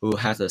who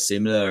has a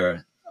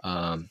similar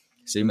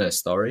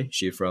story.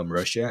 She from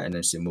Russia and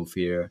then she moved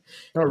here.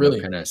 Oh, really?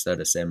 Kind of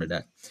started the same with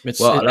that. It's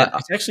Well,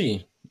 it's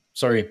actually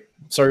sorry.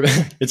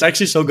 It's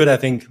actually so good. I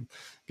think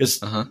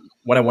because uh huh,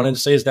 what I wanted to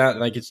say is that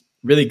like it's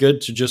really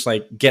good to just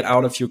like get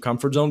out of your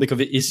comfort zone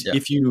because it is yeah,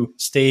 if you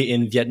stay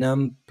in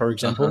Vietnam, for uh huh,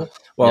 example, yeah,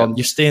 well,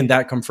 you stay in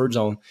that comfort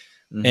zone,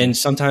 mm-hmm, and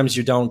sometimes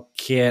you don't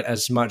get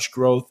as much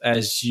growth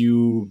as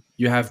you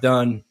have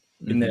done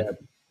in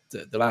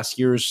mm-hmm. the last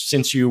years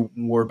since you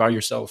were by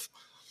yourself.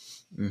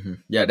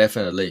 Yeah,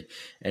 definitely.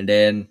 And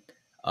then,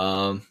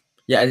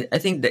 yeah, I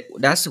think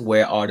that's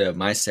where all the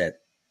mindset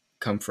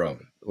come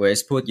from. Where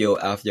it's put you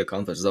out of your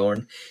comfort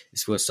zone,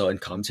 it's was so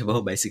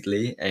uncomfortable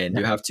basically, and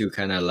you have to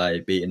kind of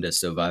like be in the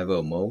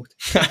survival mode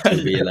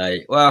to be Yeah,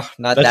 like, well,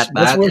 not that that's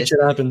bad. where shit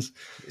happens.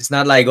 It's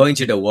not like going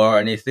to the war or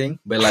anything,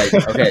 but like,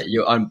 okay,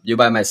 you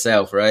by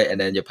myself, right?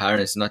 And then your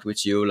parents not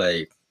with you,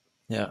 like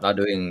Yeah. not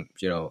doing,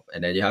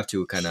 and then you have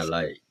to kind of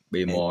like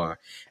be And, more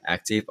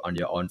active on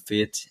your own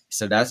feet.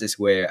 So that is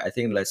where I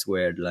think that's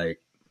where like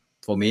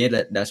for me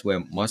that's where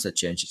most of the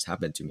changes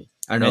happen to me.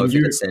 I don't know and if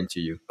it's the you same to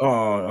you.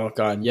 oh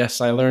god, yes,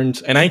 I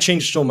learned and I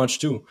changed so much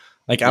too.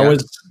 Like I Yeah.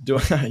 was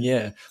doing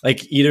yeah,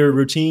 like either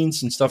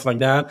routines and stuff like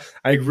that.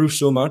 I grew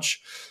so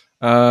much.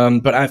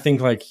 But I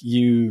think like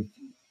you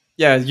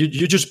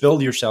just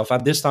build yourself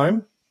at this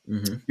time.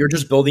 Mm-hmm. You're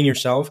just building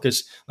yourself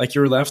because like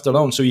you're left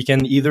alone. So you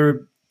can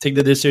either take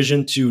the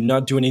decision to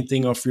not do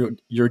anything of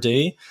your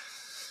day,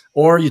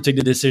 or you take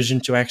the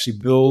decision to actually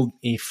build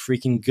a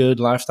freaking good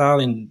lifestyle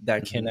and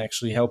that can Mm-hmm.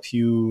 actually help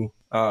you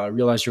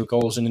realize your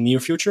goals in the near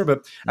future. But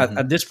Mm-hmm.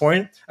 at this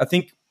point, I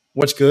think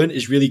what's good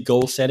is really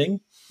goal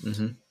setting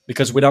Mm-hmm.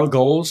 because without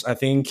goals, I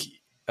think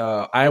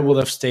I would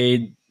have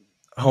stayed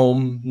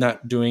home,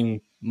 not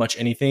doing much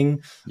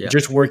anything, Yeah.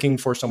 just working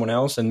for someone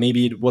else, and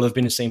maybe it would have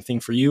been the same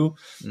thing for you.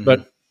 Mm-hmm.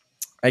 But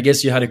I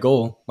guess you had a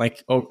goal,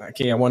 like, oh,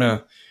 okay, I want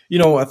to,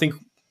 I think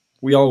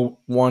we all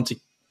want a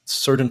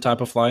certain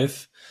type of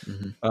life,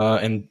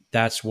 Mm-hmm. and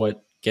that's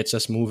what gets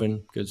us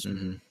moving. Because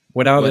Mm-hmm.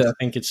 without it, I What's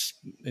think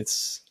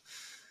it's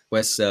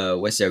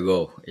what's your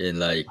goal in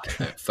like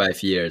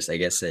 5 years? I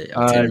guess say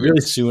or 10 years.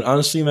 really soon.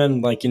 Honestly,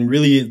 man, like in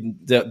really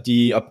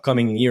the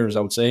upcoming years, I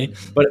would say.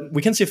 Mm-hmm. But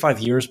we can say 5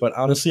 years. But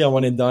honestly, I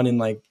want it done in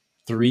like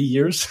 3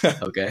 years.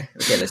 Okay.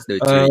 Okay. Let's do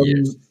 3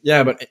 years.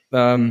 Yeah, but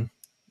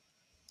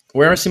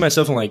where I see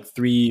myself in like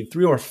three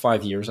or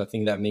 5 years, I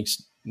think that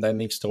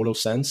makes total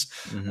sense.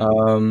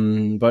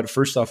 Mm-hmm. But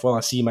first off, well,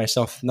 I see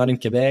myself not in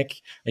Quebec.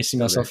 I see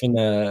Okay. myself in,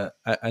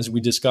 as we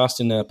discussed,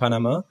 in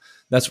Panama.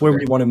 That's where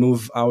Okay. we want to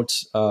move out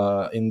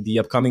in the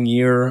upcoming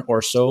year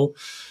or so.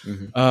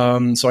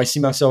 Mm-hmm. So I see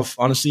myself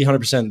honestly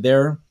 100%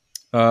 there.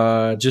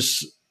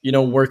 Just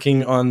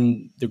working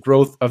on the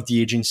growth of the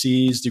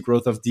agencies, the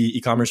growth of the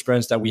e-commerce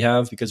brands that we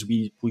have, because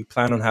we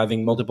plan on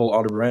having multiple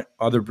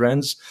other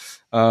brands.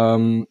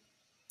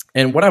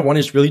 And what I want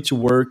is really to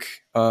work.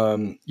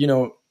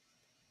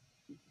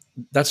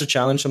 That's a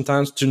challenge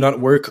sometimes to not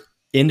work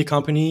in the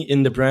company,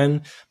 in the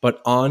brand,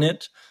 but on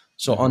it.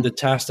 So on Mm-hmm. the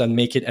tasks that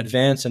make it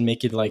advance and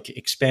make it like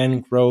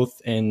expand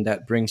growth, and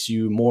that brings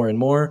you more and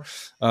more.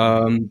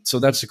 So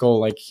that's the goal.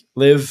 Like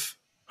live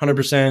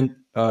 100%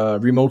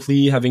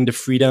 remotely, having the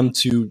freedom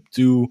to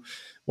do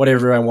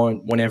whatever I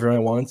want, whenever I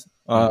want.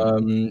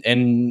 Mm-hmm.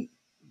 And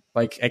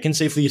like I can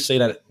safely say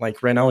that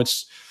like right now it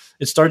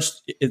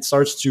starts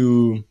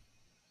to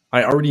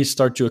I already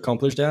start to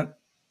accomplish that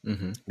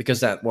Mm-hmm.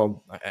 because I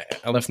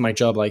left my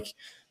job like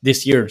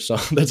this year, so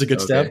that's a good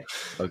step.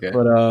 Okay. Okay.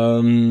 But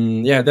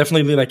yeah,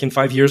 definitely like in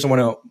 5 years I want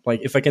to,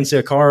 like, if I can say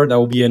a car, that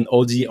will be an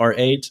Audi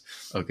R8.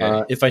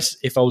 Okay. If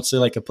I would say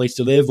like a place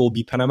to live, will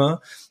be Panama. Okay.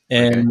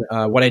 And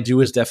what I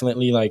do is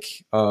definitely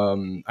like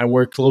I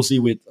work closely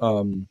with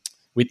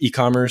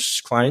e-commerce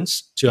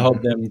clients to help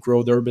Mm-hmm. them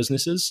grow their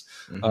businesses.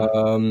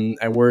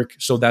 Mm-hmm. I work,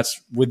 so that's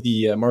with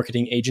the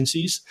marketing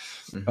agencies.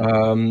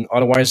 Mm-hmm.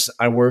 Otherwise,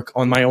 I work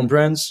on my own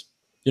brands,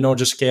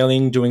 just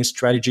scaling, doing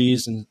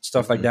strategies and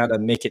stuff like Mm-hmm.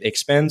 that make it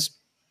expand.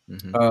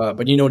 Mm-hmm.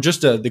 But just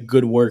the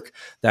good work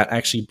that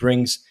actually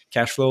brings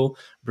cash flow,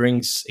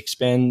 brings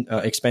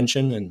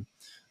expansion, and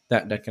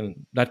that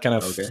kind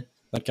of Okay.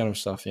 that kind of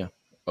stuff. Yeah.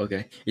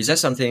 Okay. Is that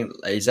something,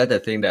 is that the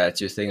thing that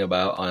you think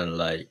about on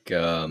like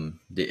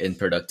the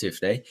unproductive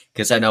day?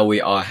 Because I know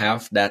we all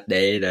have that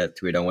day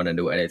that we don't want to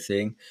do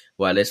anything.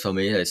 Well, at least for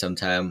me, like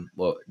sometimes,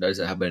 well,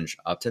 doesn't happen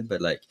often,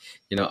 but like,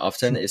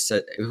 often it was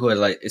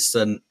like,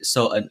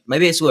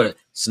 maybe it's were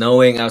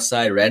snowing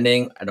outside,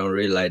 raining. I don't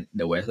really like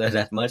the weather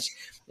that much.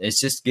 It's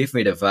just give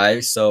me the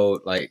vibe. So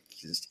like,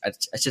 I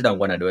just don't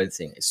want to do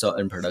anything. It's so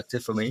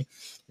unproductive for me.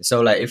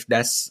 So like, if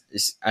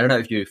I don't know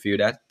if you feel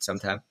that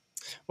sometimes.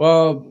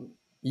 Well,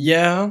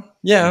 yeah,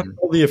 Hmm.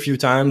 probably a few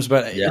times,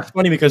 but Yeah. it's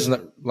funny because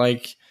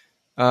like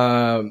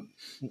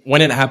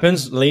when it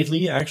happens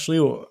lately, actually,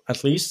 or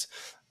at least,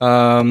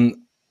 um,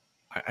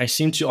 I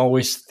seem to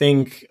always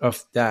think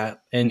of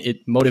that, and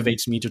it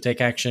motivates me to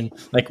take action.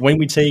 Like when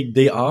we take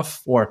day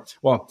off, or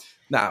well,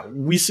 now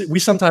we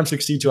sometimes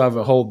succeed to have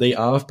a whole day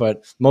off,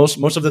 but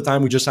most of the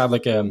time we just have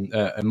like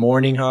a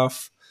morning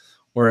off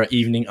or an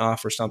evening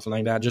off or something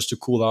like that just to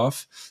cool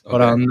off.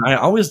 But Okay. I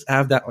always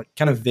have that like,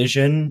 kind of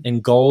vision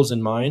and goals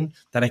in mind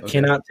that I Okay.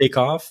 cannot take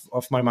off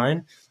my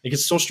mind. Like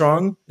it's so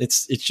strong.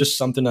 It's just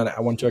something that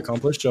I want to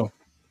accomplish. So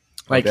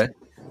like Okay.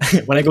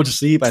 when I go to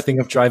sleep, I think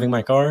of driving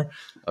my car,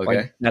 like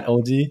Okay. that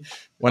OD.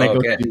 When I go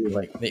Okay. to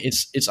like,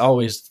 it's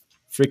always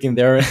freaking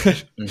there.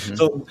 Mm-hmm.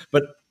 So,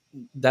 but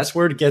that's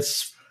where it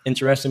gets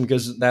interesting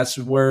because that's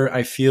where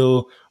I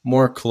feel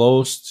more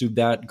close to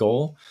that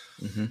goal.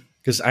 Mm-hmm.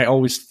 Because I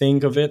always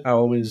think of it, I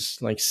always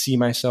like see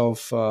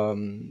myself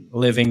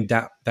living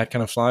that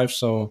kind of life.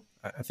 So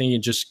I think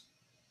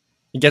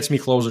it gets me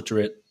closer to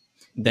it.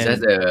 Is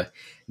that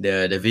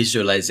Then the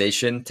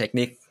visualization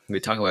technique we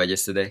talked about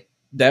yesterday?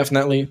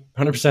 definitely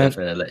 100%.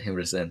 Definitely,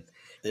 100%.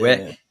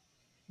 Where,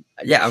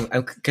 Yeah,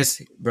 yeah,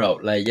 cause bro,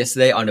 like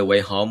yesterday on the way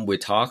home, we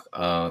talked.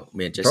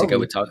 Me and Jessica, we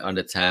probably. talked on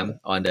the time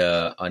on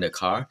the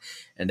car,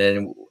 and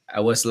then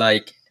I was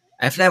like,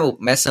 I've never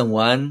met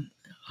someone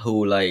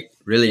who like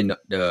really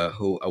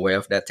who aware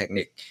of that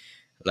technique.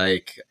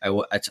 Like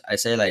I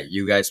say like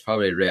you guys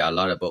probably read a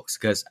lot of books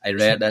because I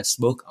read that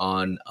book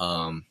on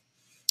I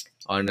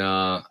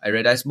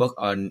read that book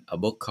on a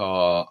book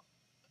called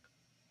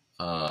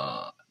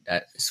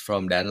that's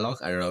from Dan Lok.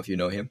 I don't know if you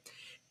know him.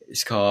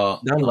 It's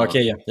called Down luck.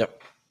 Yeah, yeah,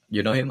 yep.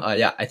 you know him.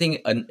 Yeah, I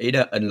think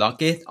either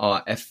Unlock It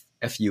or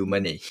FU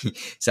Money.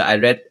 So I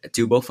read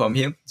two books from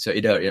him. So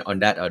either on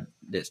that or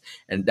this,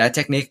 and that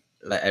technique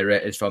like I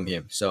read it from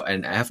him. So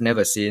and I've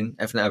never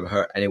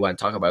heard anyone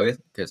talk about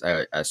it because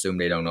I assume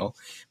they don't know.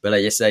 But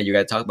like yesterday you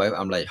guys talk about it,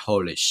 I'm like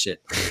holy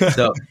shit.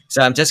 So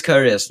I'm just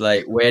curious,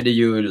 like where do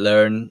you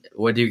learn?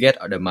 Where do you get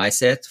the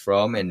mindset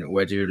from, and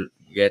where do you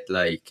get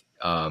like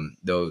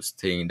those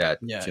things that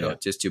Yeah, yeah.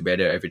 just to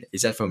better everything?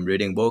 Is that from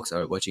reading books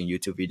or watching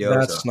YouTube videos or?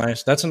 That's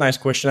nice. That's a nice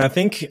question. I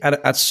think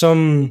at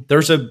some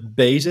there's a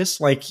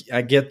basis. Like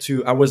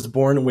I was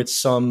born with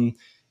some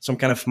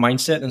kind of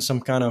mindset and some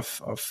kind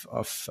of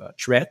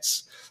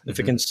traits. If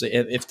I Hmm. can say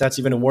if that's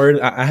even a word,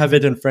 I have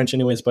it in French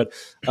anyways. But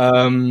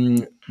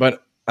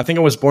I think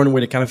I was born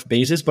with a kind of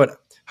basis. But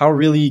how it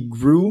really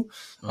grew,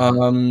 Uh-huh.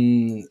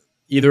 um,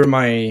 either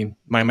my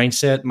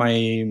mindset,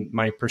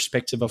 my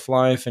perspective of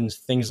life, and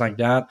things like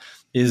that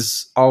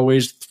is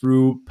always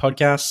through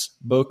podcasts,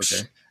 books,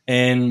 Okay.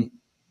 and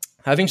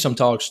having some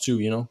talks too,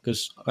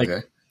 because like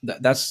Okay.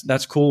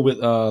 that's cool with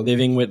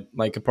living with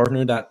like a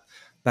partner that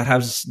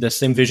has the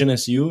same vision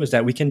as you, is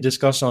that we can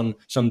discuss on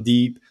some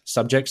deep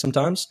subjects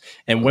sometimes,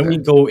 and when Okay.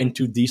 we go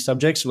into these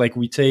subjects, like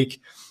we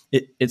take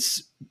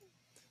it's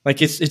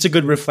like it's a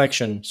good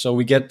reflection, so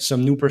we get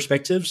some new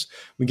perspectives,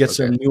 we get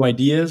some Okay. new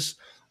ideas,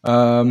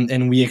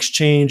 and we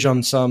exchange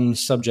on some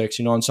subjects,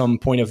 on some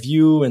point of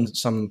view and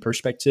some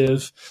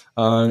perspective,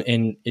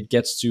 and it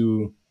gets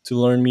to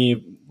learn me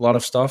a lot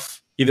of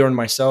stuff, either on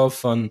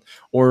myself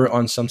or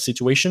on some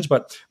situations.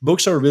 But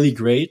books are really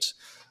great.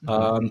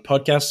 Hmm.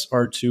 Podcasts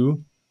are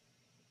too,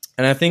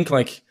 and I think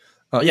like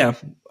yeah,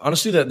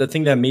 honestly, the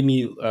thing that made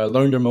me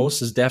learn the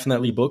most is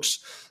definitely books.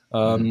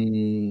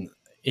 Hmm.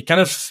 It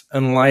kind of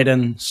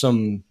enlightened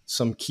some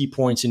key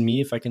points in me,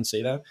 if I can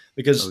say that,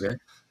 because Okay.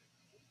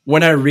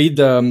 when I read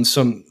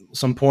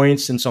some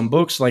points in some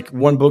books, like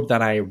one book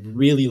that I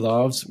really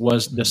loved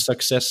was The Hmm.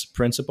 Success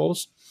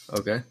Principles,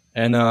 Okay.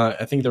 and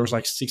I think there was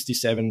like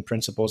 67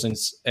 principles, and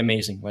it's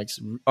amazing. Like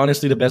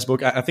honestly, the best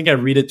book. I think I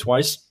read it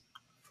twice.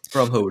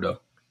 From who though?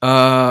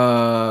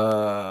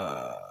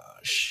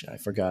 I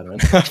forgot, man.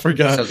 I It's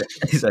forgot. okay.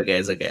 It's okay.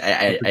 It's okay.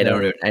 I I don't.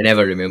 forgot. I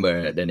never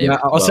remember the Yeah, name.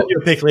 I'll send Well. you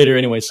a pic later,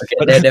 anyways. Okay.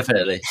 But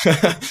Definitely.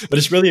 but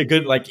it's really a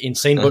good, like,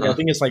 insane Uh book. I huh.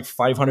 think it's like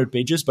 500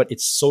 pages, but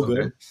it's so Okay.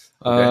 good.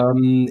 Okay.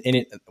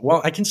 And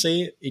I can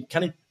say it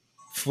kind of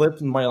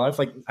flipped my life.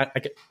 Like,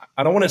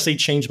 I don't want to say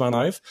changed my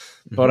life,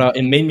 but Hmm.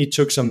 it made me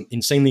took some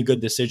insanely good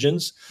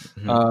decisions.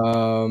 Hmm.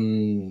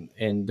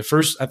 And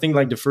I think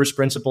like the first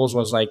principles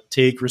was like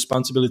take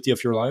responsibility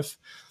of your life.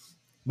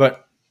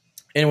 But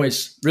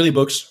anyways, really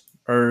books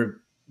are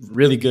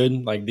really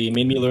good. Like they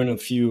made me learn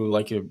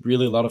like a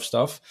really lot of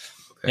stuff,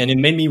 Okay. and it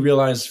made me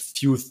realize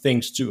few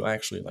things too.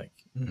 Actually, like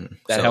Hmm.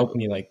 that helped So,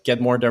 me like get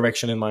more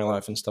direction in my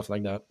life and stuff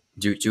like that.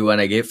 do you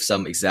want to give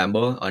some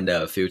example on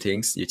the few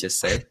things you just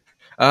said?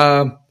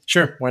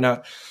 Sure, why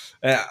not?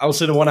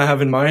 Also the one I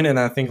have in mind, and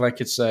I think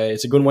like it's a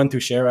good one to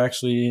share.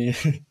 Actually,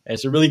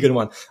 it's a really good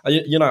one.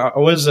 I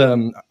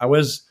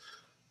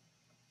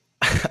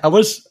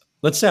was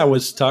let's say I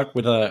was stuck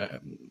with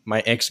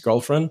my ex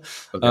girlfriend.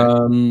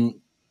 Okay.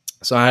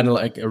 So I had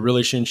like a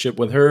relationship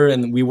with her,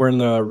 and we were in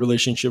a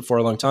relationship for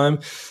a long time.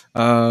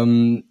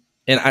 And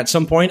at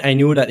some point, I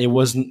knew that it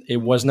was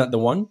not the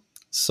one.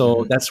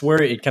 So Hmm. that's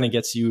where it kind of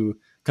gets you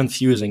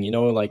confusing,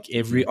 like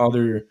every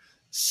other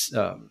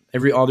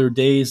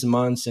days,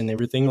 months, and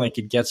everything. Like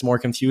it gets more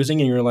confusing,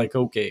 and you're like,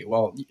 okay,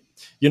 well,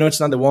 it's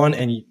not the one,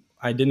 and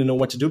I didn't know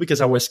what to do because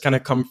I was kind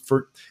of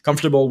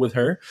comfortable with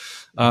her.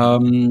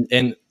 Hmm.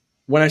 And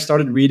when I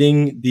started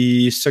reading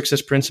the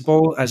Success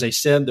Principle, as I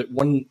said, that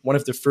one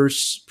of the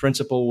first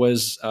principle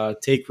was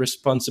take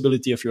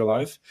responsibility of your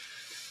life,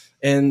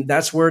 and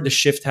that's where the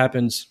shift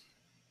happens.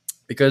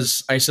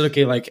 Because I said,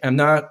 okay, like I'm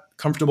not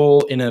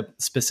comfortable in a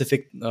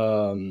specific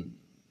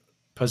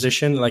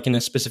position, like in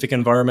a specific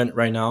environment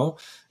right now,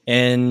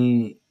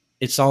 and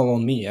it's all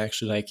on me.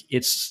 Actually, like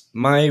it's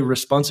my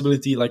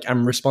responsibility. Like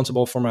I'm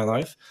responsible for my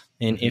life,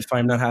 and Hmm. if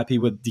I'm not happy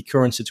with the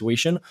current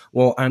situation,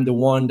 well, I'm the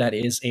one that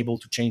is able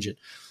to change it.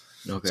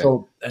 Okay.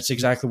 So that's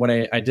exactly what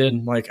I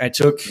did. Like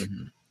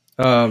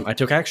Hmm. I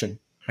took action.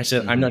 I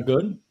said I'm Hmm. not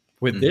good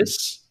with Hmm.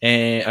 this,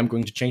 and I'm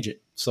going to change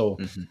it. So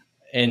Hmm.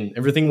 and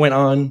everything went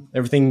on.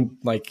 Everything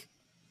like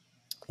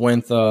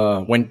went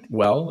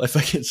well, if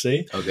I can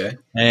say. Okay.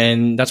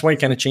 And that's why it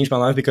kind of changed my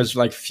life because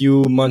like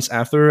few months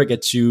after I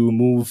get to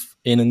move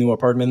in a new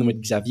apartment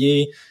with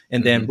Xavier,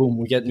 and then Hmm. boom,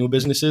 we get new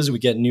businesses, we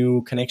get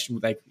new connections.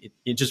 Like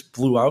it just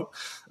blew out.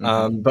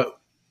 Hmm. But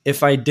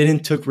if I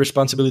didn't took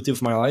responsibility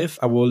of my life,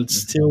 I will Hmm.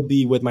 still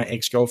be with my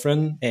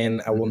ex-girlfriend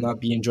and I will Hmm. not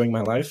be enjoying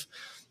my life.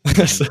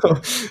 Hmm. So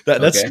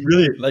that's Okay.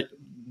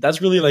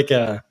 really like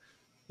a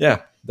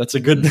yeah, that's a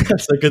good Hmm.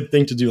 that's a good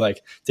thing to do,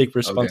 like take Okay.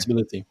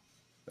 responsibility.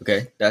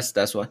 Okay.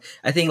 That's one.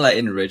 I think like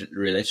in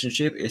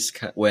relationship is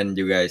when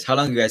you guys. How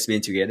long you guys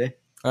been together?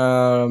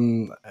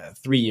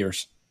 3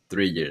 years.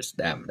 3 years.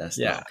 Damn, that's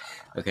Yeah. long.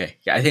 Okay.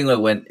 Yeah, I think like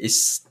when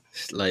it's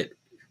like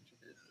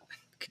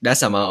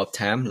that's amount of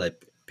time,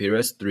 like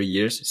periods, 3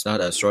 years. It's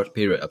not a short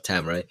period of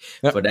time, right?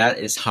 Yeah. For that,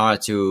 it's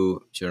hard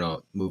to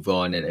move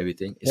on and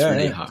everything. It's Yeah.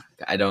 really Yeah.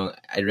 hard.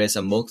 I read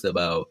some books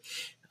about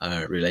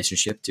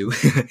relationship too,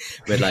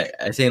 but like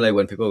I think like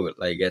when people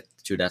like get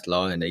to that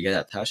long and they get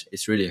attached,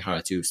 it's really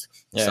hard to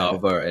Yeah. start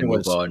over It and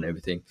move was. on and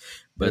everything. It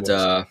But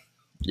was.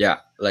 yeah,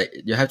 like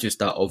you have to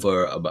start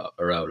over about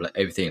around like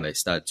everything, like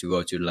start to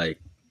go to like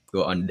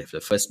go on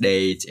the first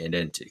date and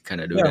then to kind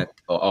of do Yeah. that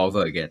all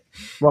over again.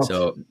 Well,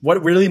 So.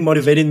 what really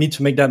motivated me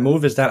to make that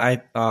move is that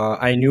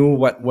I knew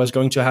what was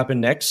going to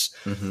happen next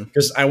Hmm.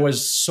 because I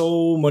was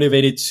so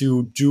motivated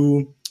to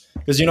do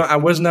because I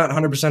was not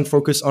 100%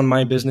 focused on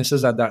my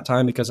businesses at that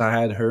time because I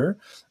had her,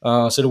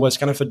 so it was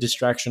kind of a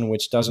distraction,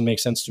 which doesn't make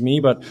sense to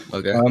me. But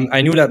Okay.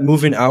 I knew that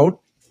moving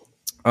out,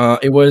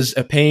 it was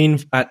a pain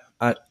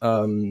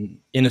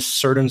in a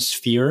certain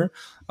sphere,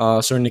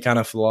 certain kind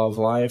of love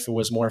life. It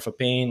was more of a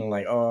pain,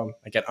 like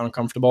I get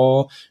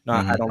uncomfortable. No,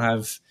 Hmm. I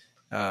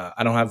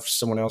don't have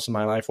someone else in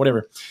my life,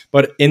 whatever.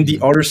 But in the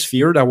Hmm. other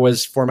sphere, that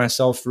was for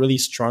myself really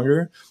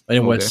stronger, and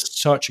it Okay. was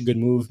such a good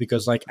move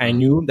because like I Uh-huh.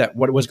 knew that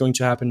what was going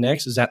to happen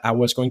next is that I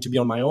was going to be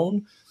on my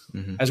own,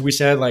 Hmm. as we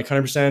said, like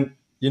 100%.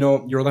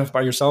 You're left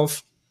by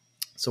yourself,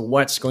 so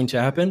what's going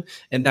to happen?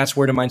 And that's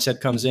where the mindset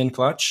comes in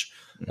clutch.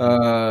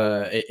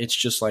 Hmm. It's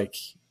just like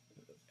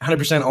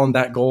 100% on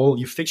that goal.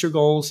 You fix your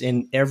goals,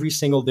 and every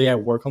single day I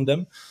work on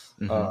them.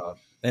 Hmm.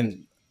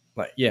 And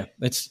like, yeah,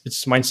 it's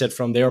mindset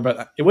from there.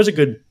 But it was a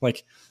good,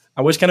 like,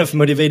 I was kind of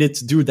motivated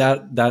to do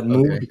that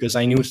move Okay. because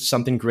I knew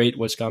something great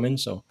was coming.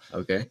 So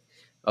Okay.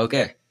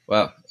 Okay.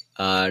 Well,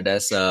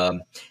 that's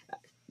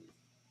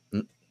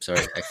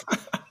sorry.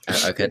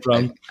 I no could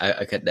problem.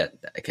 I could that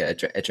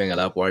I drank a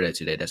lot of water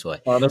today. That's why.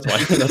 Oh, that's why.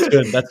 That's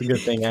good. That's a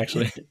good thing,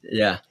 actually.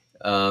 Yeah.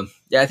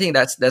 Yeah. I think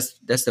that's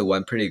the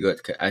one pretty good.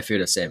 I feel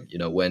the same.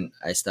 When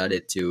I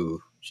started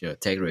to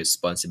take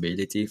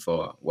responsibility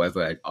for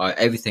whatever or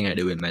everything I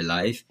do in my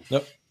life,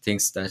 Yep.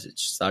 things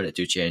started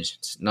to change.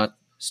 It's not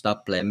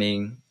stop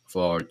blaming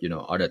for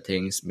other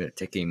things,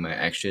 taking my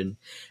action,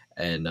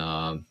 and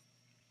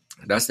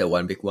that's the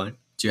one big one.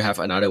 Do you have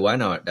another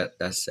one, or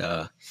that's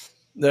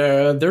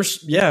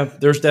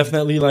There's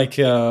definitely like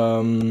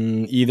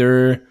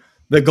either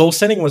the goal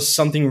setting was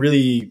something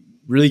really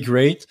really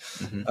great.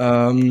 Mm-hmm.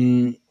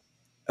 Um,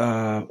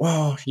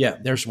 well, yeah,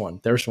 there's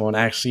one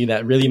actually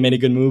that really made a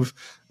good move.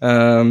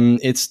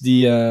 It's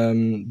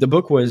the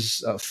book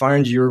was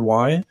Find Your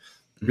Why.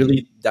 Mm-hmm.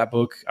 Really, that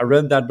book, I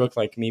read that book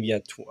like maybe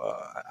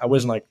I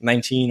was like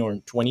 19 or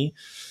 20.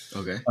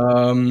 Okay.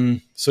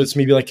 So it's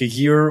maybe like a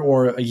year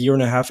or a year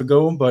and a half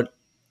ago. But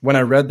when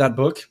I read that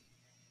book,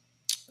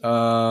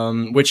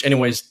 which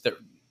anyways,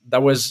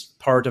 that was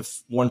part of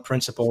one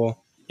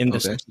principle in the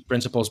Okay. Success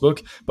Principles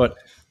book. But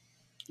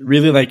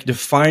really, like, the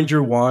Find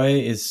Your Why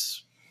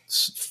is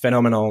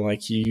phenomenal.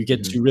 Like you get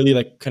Mm-hmm. to really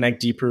like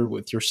connect deeper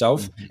with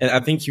yourself, Mm-hmm. and I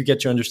think you get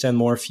to understand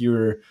more of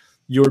your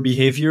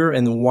behavior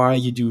and why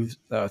you do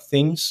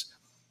things.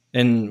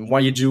 and why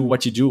you do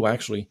what you do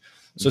actually.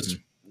 So it's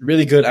Mm-hmm.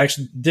 really good.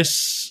 Actually,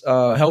 this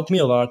helped me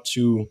a lot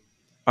to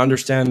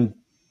understand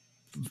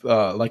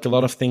like a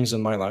lot of things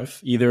in my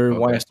life, either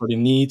why I Okay. study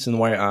needs and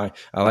why I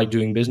like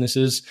doing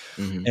businesses,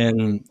 Mm-hmm.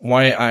 and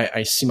why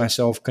I see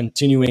myself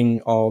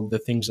continuing all the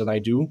things that I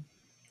do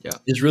Yeah.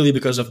 is really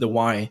because of the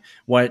why.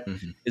 What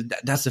Mm-hmm.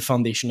 that's the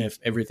foundation of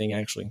everything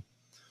actually.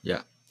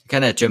 Yeah.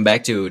 Kind of jump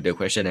back to the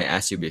question I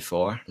asked you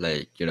before.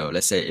 Like,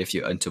 let's say if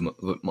you're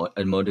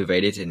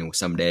unmotivated in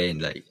some day,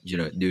 and like,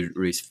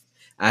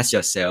 ask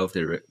yourself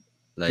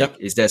like, Yep.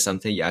 is there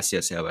something you ask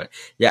yourself?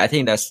 Yeah, I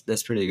think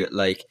that's pretty good.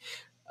 Like,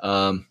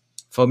 um,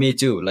 for me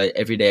too. Like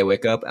every day I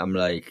wake up, I'm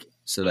like,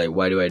 so like,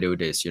 why do I do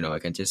this? I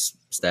can just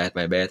stay at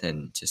my bed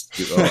and just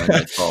go on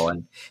my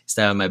phone,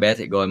 stay on my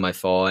bed, go on my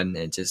phone,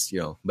 and just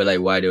But like,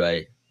 why do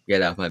I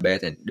get out of my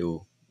bed and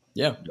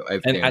Yeah. do And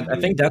everything I'm I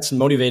think doing? that's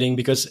motivating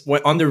because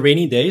on the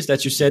rainy days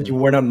that you said Hmm. you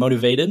were not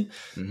motivated,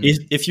 Hmm. is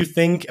if you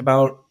think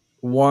about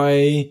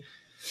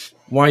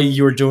why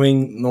you're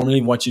doing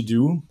normally what you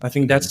do, I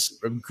think Hmm. that's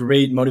a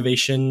great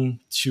motivation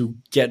to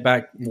get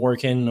back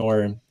working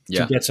or to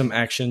Yeah, get some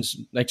actions,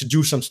 like to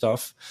do some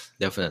stuff.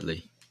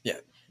 definitely. Yeah,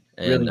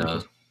 really And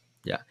matters.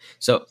 yeah,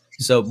 so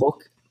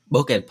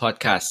book and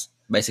podcast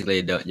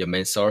basically your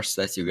main source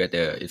that you get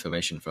the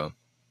information from.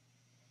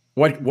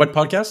 What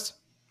podcast?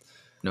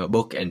 No,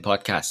 book and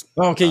podcast.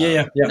 Oh, okay, yeah,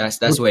 yeah, yeah.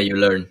 That's where you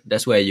learn.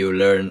 That's where you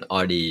learn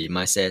all the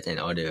mindset and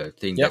all the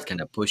things that Yep.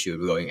 kind of push you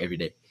going every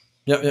day.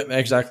 Yeah, yeah,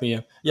 exactly.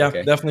 Yeah, yeah,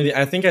 Okay. definitely.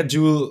 I think I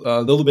do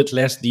a little bit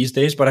less these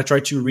days, but I try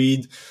to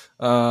read.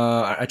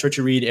 I try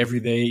to read every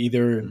day,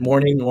 either Hmm.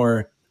 morning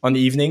or on the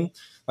evening,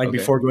 like Okay.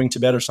 before going to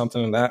bed or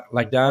something like that.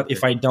 Like that. Okay.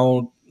 If I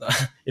don't,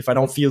 if I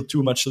don't feel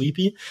too much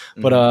sleepy,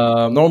 but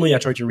Hmm. normally I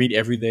try to read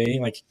every day.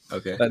 Like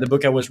Okay. the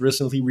book I was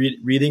recently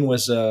reading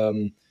was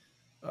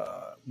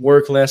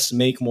 "Work Less,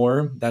 Make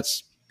More."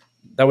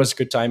 That was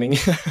good timing.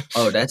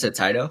 Oh, that's a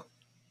title.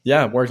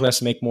 Yeah, Work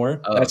Less, Make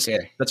More. Oh,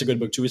 okay. That's a good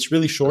book too. It's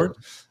really Uh-huh. short,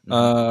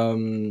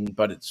 Hmm.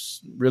 but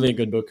it's really a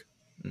good book.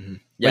 Hmm.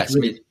 Like Yes,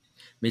 really,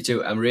 me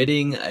too. I'm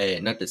reading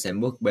not the same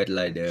book, but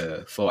like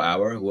the 4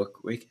 hour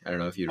work week. I don't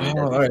know if you read oh,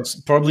 that all right. before. It's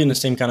probably in the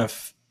same kind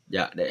of.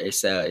 Yeah,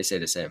 it's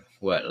the same.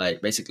 What,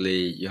 like,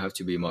 basically you have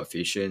to be more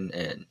efficient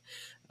and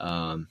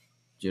um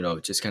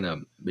just kind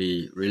of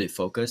be really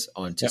focused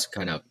on Yeah, just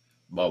kind of,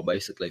 well,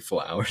 basically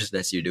 4 hours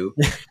that you do.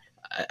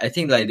 I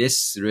think like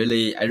this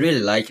really, I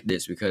really like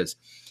this because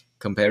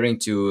comparing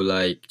to,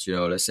 like,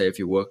 let's say if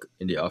you work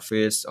in the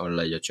office or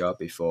like your job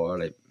before,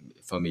 like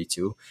for me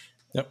too,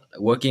 yep,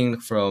 working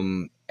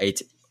from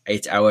 8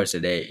 hours a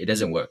day, it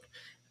doesn't work.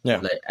 yeah,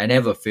 Like I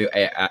never feel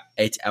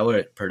 8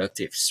 hour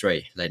productive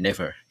straight, like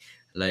never.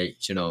 Like,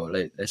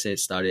 like let's say it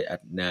started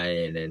at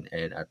 9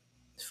 and at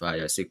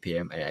 5 or 6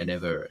 p.m. I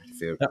never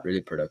feel yeah,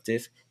 really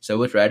productive. So I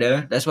would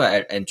rather, that's why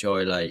I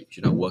enjoy, like,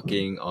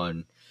 working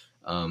on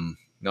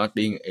not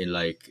being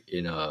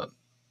in a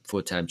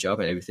full-time job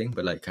and everything,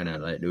 but like kind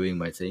of like doing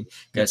my thing, yeah.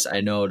 because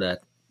I know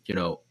that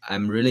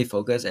I'm really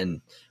focused.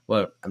 And,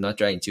 well, I'm not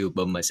trying to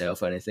bum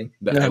myself or anything,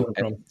 but No, no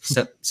problem.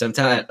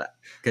 sometimes,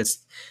 because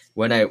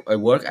when I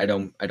work, I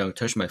don't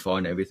touch my phone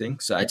and everything,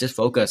 so I Yeah, just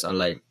focus on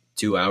like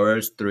 2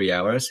 hours, 3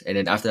 hours, and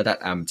then after that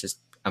I'm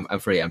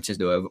free. I'm just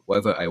doing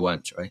whatever I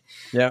want, right?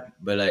 yeah,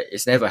 But like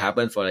it's never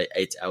happened for like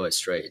 8 hours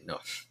straight. No,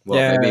 well,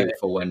 yeah. maybe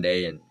for one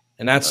day, and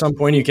And at uh some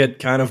point, you get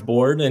kind of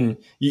bored, and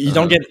you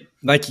don't huh. get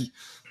like.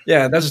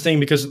 Yeah, that's the thing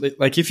because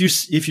like if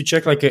you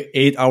check like a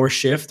 8 hour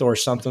shift or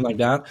something like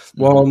that,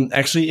 Mm-hmm. well,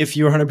 actually, if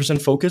you're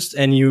 100% focused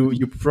and you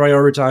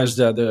prioritize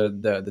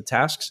the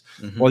tasks,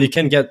 Mm-hmm. well, you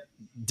can get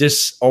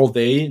this all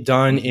day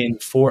done Mm-hmm. in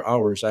 4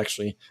 hours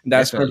actually. And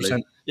that's Definitely.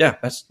 100%. Yeah,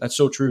 that's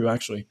so true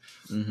actually.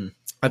 Mm-hmm.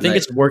 I think Like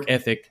it's work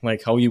ethic,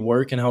 like how you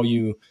work and how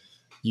you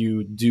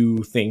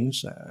do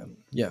things.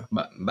 Yeah,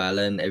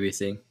 balance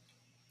everything.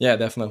 yeah,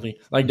 definitely.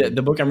 Like Mm-hmm.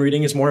 the book I'm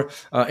reading is more,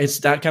 it's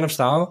that kind of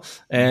style,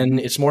 Mm-hmm. and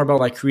it's more about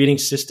like creating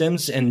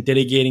systems and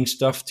delegating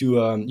stuff to,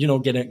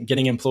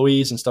 getting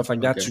employees and stuff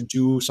like that Okay. to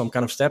do some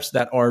kind of steps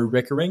that are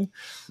recurring.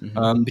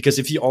 Mm-hmm. Because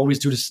if you always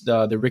do this,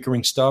 the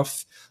recurring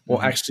stuff, well,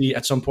 Mm-hmm. actually,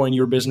 at some point,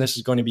 your business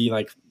is going to be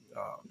like,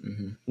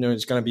 Mm-hmm.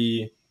 it's going to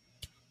be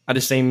at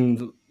the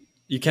same.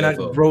 You cannot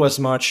Level. grow as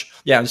much.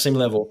 Yeah, at the same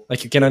level.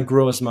 Like you cannot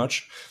grow as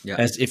much Yeah.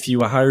 as if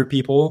you hire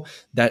people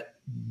that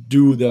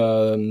do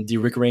the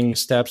recurring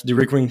steps, the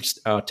recurring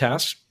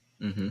tasks,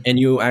 Mm-hmm. and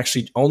you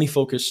actually only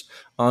focus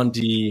on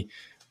the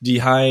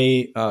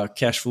high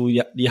cash flow,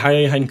 yeah, the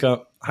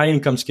high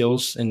income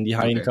skills and the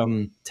high Okay.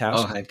 income Oh,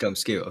 tasks. high income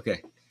skill.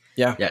 Okay.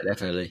 Yeah, Yeah,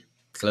 definitely.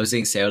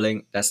 Closing,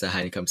 selling, that's the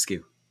high income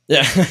skill.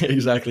 yeah,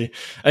 exactly.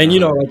 And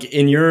Uh-huh. like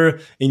in your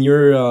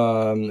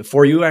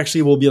for you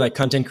actually will be like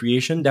content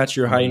creation. That's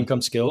your high Mm-hmm.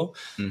 income skill,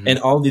 Mm-hmm. and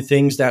all the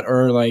things that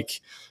are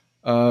like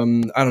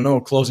I don't know,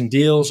 closing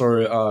deals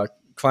or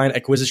client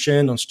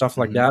acquisition and stuff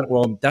like Mm-hmm. that.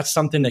 Well, that's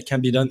something that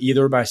can be done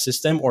either by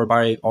system or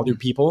by other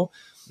people.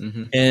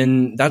 Mm-hmm.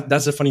 And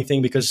that's a funny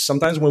thing because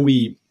sometimes when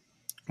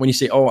you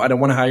say, oh, I don't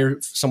want to hire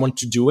someone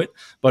to do it,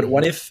 but Mm-hmm.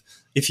 what if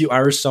if you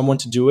hire someone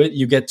to do it,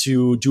 you get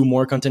to do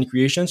more content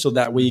creation, so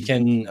that way you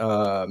Mm-hmm.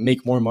 can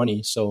make more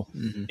money. So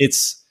Mm-hmm.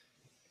 it's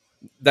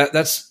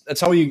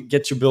that's how you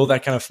get to build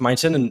that kind of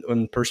mindset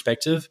and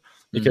perspective.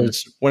 Mm-hmm.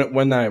 Because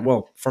when I,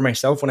 well, for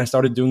myself, when I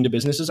started doing the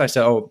businesses, I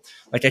said, oh,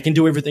 like I can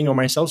do everything on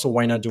myself, so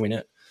why not doing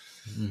it?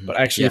 Mm-hmm. But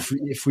actually,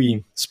 Yeah. if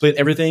we split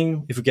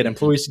everything, if we get Mm-hmm.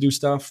 employees to do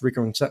stuff,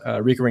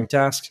 recurring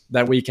tasks,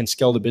 that way you can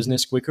scale the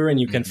business quicker, and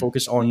you can Mm-hmm.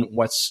 focus on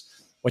what's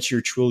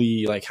your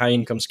truly like high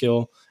income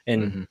skill,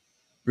 and Mm-hmm.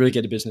 really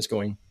get the business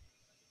going.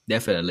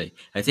 Definitely.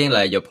 I think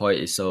like your point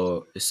is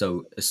so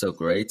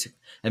great.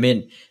 I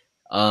mean,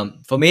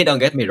 for me, don't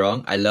get me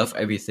wrong, I love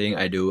everything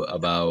I do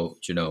about,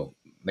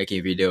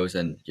 making videos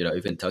and,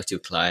 even talk to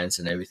clients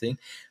and everything.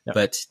 Yeah.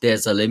 But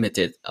there's a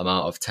limited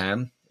amount of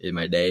time in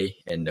my day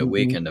and the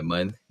week Mhm. and the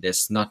month.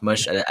 There's not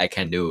much that I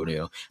can do.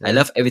 I Yeah.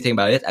 love everything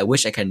about it. I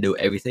wish I can do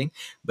everything,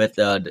 but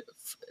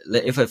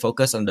if I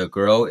focus on the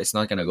growth, it's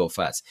not gonna go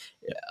fast.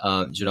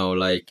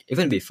 Like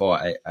even before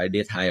I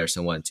did hire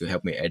someone to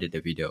help me edit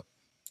the video,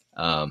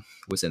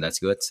 wasn't that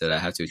good, so I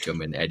have to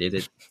jump and edit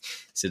it.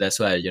 So that's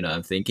why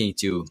I'm thinking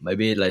to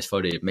maybe like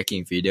for the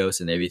making videos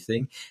and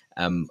everything,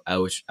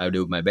 I'll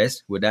do my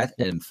best with that.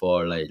 And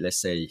for like let's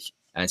say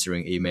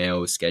answering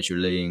emails,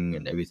 scheduling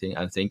and everything,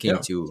 I'm thinking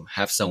Yeah. to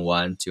have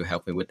someone to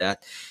help me with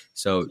that.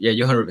 So yeah,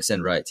 you're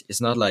 100% right. It's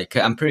not like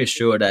I'm pretty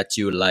sure that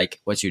you like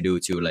what you do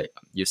too. Like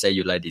you say,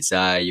 you like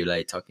design, you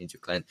like talking to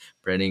client,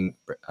 branding,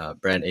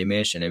 brand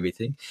image and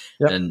everything,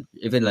 Yeah. and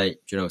even like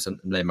some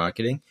like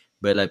marketing.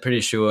 But like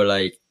pretty sure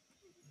like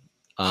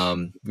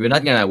we're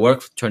not gonna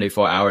work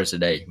 24 hours a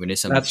day. We need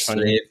some That's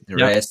funny. sleep,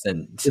 Yeah. rest,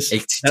 and It's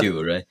eat that.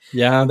 too, right?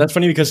 Yeah, that's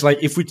funny because like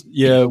if we,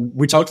 yeah,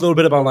 we talked a little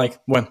bit about like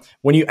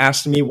when you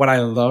asked me what I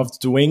loved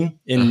doing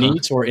Uh in huh.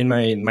 Neat or in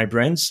my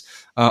brands,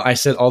 I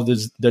said all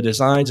the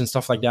designs and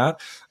stuff like that.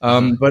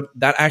 Uh huh. But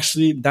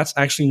that's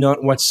actually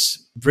not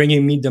what's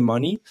bringing me the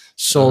money. Uh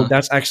So huh.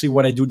 that's actually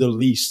what I do the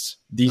least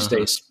these Uh huh.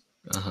 days.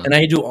 Uh huh. And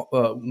I do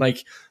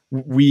like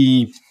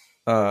we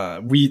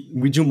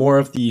we do more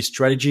of the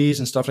strategies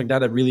and stuff like that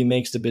that really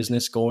makes the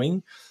business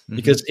going. Mhm.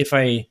 Because if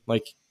I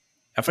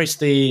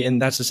stay,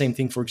 and that's the same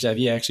thing for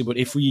Xavier actually, but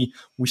if we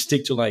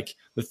stick to like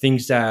the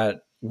things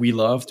that we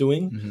love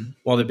doing, Mhm.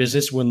 well, the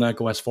business will not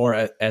go as far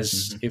as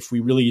Mhm. if we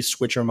really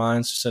switch our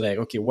minds to say like,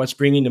 okay, what's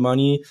bringing the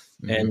money,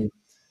 Mhm. and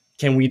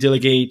can we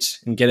delegate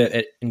and get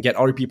it and get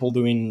other people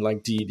doing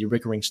like the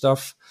recurring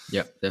stuff.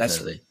 Yeah, That's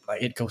definitely.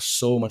 like, it goes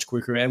so much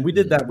quicker. And we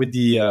did Mhm. that with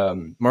the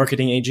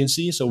marketing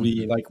agency. So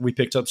Mhm. we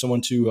picked up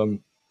someone to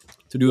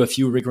do a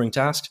few recurring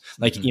tasks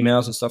like Mhm.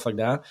 emails and stuff like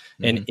that,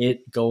 and Mhm.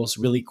 it goes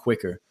really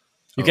quicker.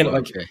 You Oh, can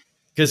like, okay.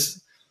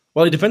 because,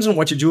 well, it depends on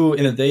what you do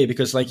in a day,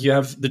 because like you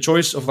have the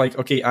choice of like,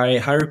 okay, I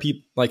hire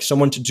people like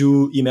someone to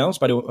do emails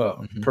by the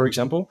Mhm. per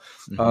example,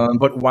 Mhm.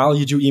 but while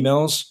you do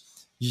emails,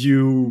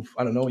 you,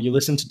 I don't know, you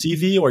listen to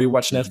TV or you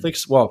watch Mhm.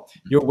 Netflix. Well,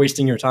 you're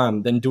wasting your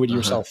time. Then do it Uh huh.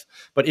 yourself.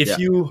 But if Yeah.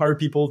 you hire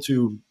people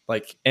to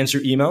like answer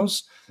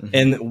emails, Mhm.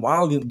 and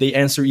while they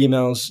answer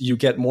emails, you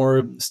get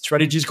more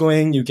strategies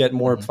going, you get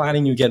more Mhm.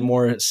 planning, you get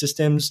more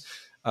systems,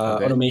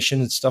 Okay.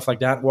 automation and stuff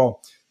like that.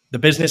 Well, the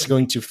business is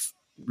going to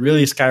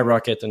really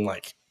skyrocket, and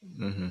like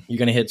Mhm. you're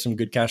gonna hit some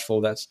good cash flow.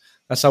 That's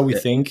how we De-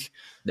 think.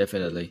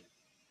 Definitely.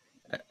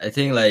 I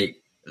think like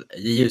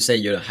you say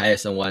you hire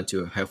someone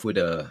to help with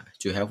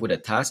the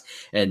task,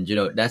 and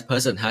that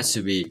person has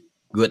to be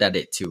good at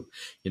it too.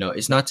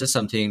 It's not just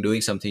something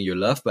doing something you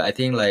love, but I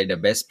think like the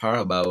best part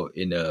about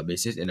in the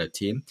business in a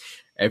team,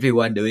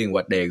 everyone doing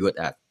what they're good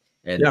at,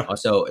 and Yeah,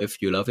 also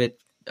if you love it,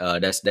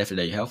 that's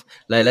definitely help.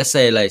 Like let's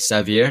say like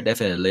Xavier,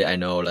 definitely I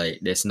know like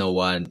there's no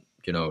one.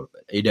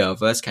 Either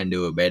of us can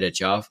do a better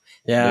job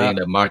yeah, doing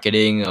the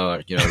marketing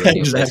or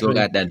running a Facebook exactly.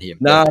 ad than him.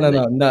 No, no,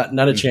 Definitely. no,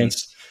 not a Hmm.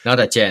 chance. Not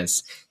a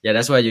chance. Yeah,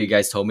 that's why you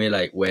guys told me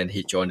like when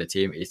he joined the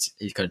team,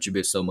 he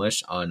contributes so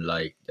much on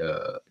like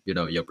the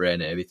your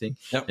brand and everything,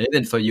 Yeah, and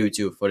even for you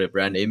too for the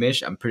brand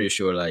image. I'm pretty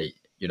sure like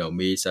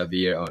me,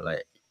 Xavier, or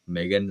like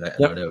Megan, like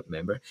yeah, another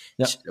member,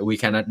 yeah. we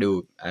cannot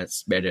do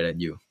as better than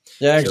you.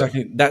 Yeah, So.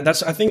 exactly.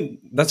 That's, I think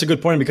that's a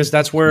good point, because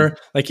that's Mhm. where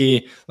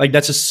like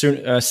that's a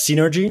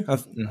synergy. I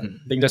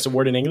Mhm. think that's a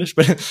word in English,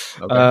 but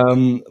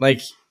Okay.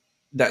 like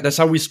that's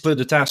how we split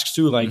the tasks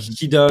too. Like Mhm.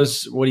 he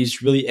does what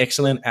he's really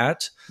excellent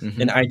at,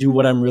 and Mhm. I do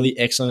what I'm really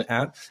excellent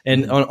at.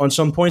 And Mhm. on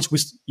some points,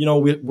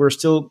 we're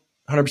still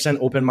 100%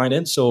 open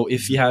minded. So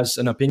if he Mhm. has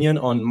an opinion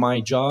on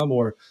my job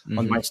or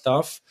on Mhm. my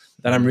stuff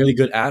that I'm Mhm. really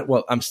good at,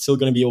 well, I'm still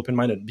going to be open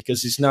minded,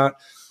 because it's not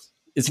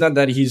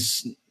that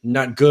he's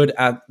not good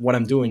at what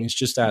I'm doing. It's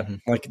just that Mhm.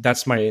 like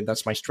that's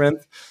my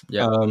strength.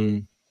 Yeah.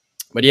 Um,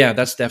 but yeah,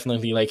 that's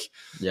definitely like,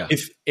 Yeah.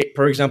 if it,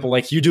 for example,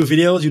 like you do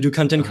videos, you do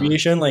content Uh huh.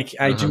 creation, like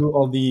I Uh huh. do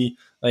all the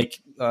like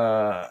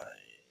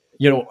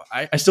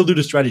I still do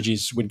the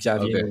strategies with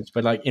Xavier, Okay.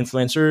 but like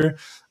influencer,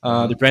 Uh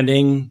huh. the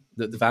branding,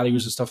 the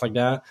values and stuff like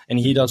that, and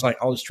he Mhm. does like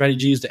all the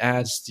strategies, the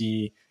ads,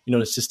 the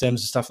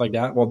systems and stuff like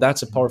that. Well,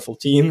 that's a Mhm. powerful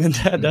team, and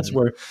that's Mhm.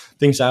 where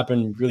things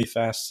happen really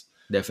fast.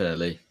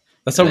 Definitely.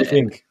 That's how we Like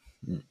think.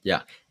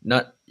 Yeah,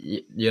 not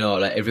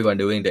like everyone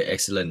doing the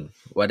excellent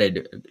what they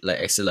do like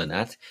excellent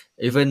at,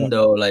 even Yeah,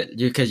 though like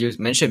you, because you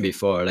mentioned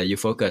before like you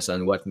focus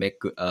on what make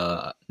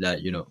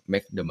like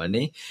make the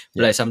money,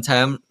 but yeah, like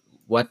sometimes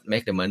what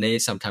make the money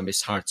sometimes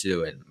it's hard to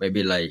do, and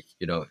maybe like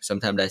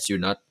sometimes that you're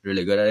not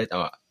really good at it,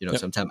 or yeah,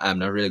 sometimes I'm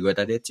not really good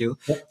at it too.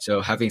 yeah.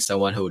 So having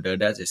someone who does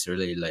that is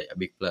really like a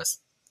big plus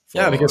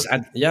Yeah, because for.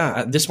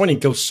 at this point it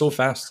goes so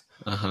fast.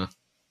 Uh-huh.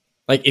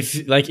 Like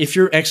if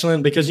you're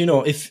excellent, because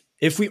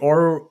if we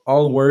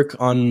all work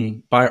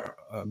on by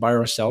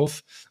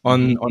ourselves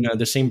Mm-hmm. on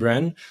the same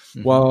brand,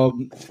 Mm-hmm. well,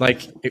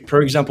 like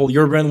for example,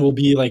 your brand will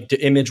be like the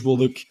image will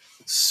look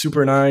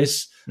super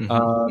nice,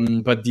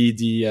 Mm-hmm. but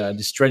the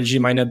strategy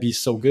might not be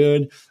so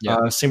good.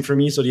 Yeah. Same for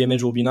me, so the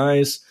image will be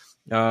nice.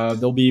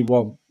 There'll be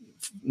well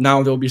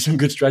now there'll be some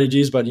good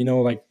strategies, but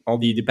like all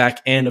the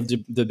back end of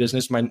the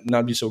business might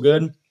not be so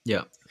good.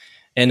 Yeah.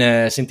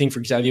 And same thing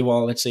for Xavier.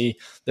 Well, let's say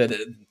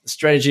the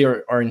strategy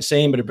are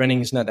insane, but the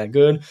branding is not that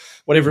good.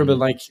 Whatever. But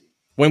Mm-hmm. like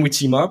when we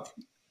team up,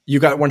 you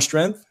got one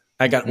strength,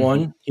 I got Mm-hmm.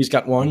 one, he's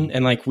got one,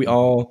 and Mm-hmm.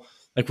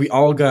 like we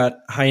all got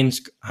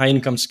high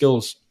income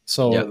skills. Yeah.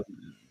 So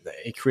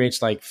it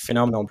creates like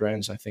phenomenal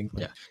brands. I think.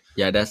 Like,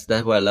 Yeah, yeah, that's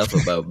what I love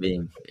about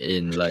being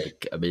in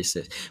like a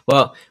business.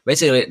 Well,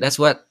 basically, that's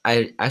what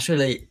I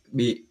actually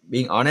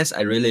being honest.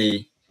 I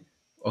really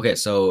okay.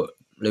 So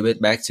a little bit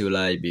back to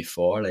like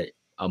before, like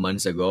a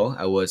month ago,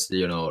 I was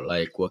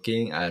like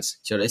working as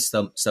so it's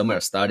summer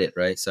started,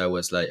 right? So I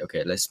was like,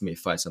 okay, let's me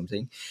find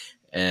something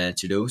and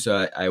to do.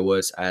 So I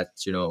was at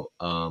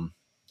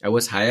I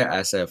was hired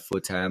as a full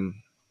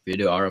time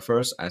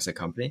videographer as a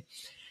company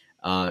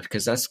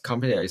because that's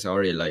company that is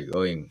already like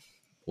going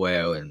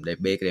well and they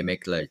big, they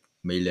make like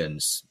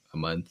millions a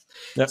month.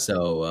 yeah,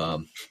 So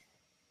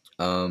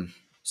um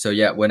so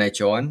yeah, when I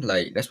joined,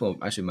 like that's what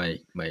actually my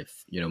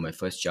my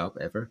first job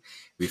ever.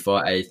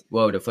 Before I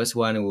well, the first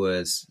one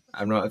was, I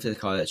don't know if they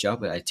call it a job,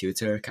 but I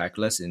tutor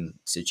calculus in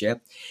CGF,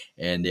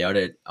 and the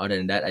other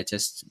than that, I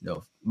just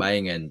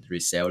buying and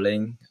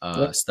reselling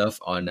yeah, stuff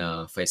on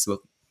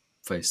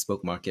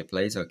Facebook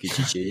Marketplace or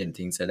Kijiji and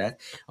things like that,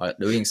 or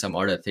doing some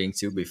other things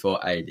too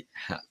before I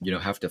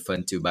have the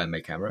fun to buy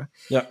my camera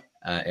yeah,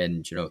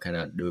 and kind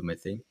of do my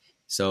thing.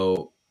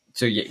 So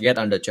you get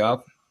on the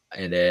job,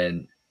 and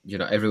then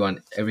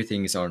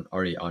everything is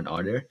already on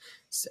order.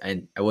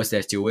 And I was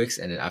there 2 weeks,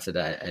 and then after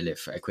that I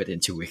left. I quit in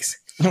 2 weeks.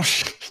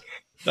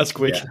 that's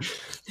quick. Yeah,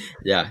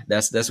 yeah,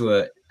 that's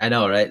what I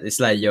know, right?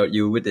 It's like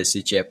you with the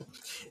C chip.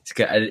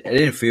 I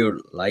didn't feel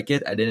like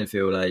it. I didn't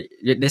feel like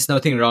there's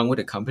nothing wrong with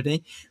the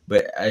company,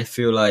 but I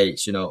feel like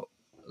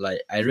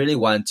like I really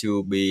want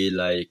to be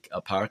like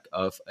a part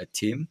of a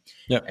team,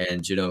 Yeah,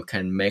 and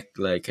can make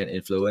like can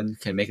influence,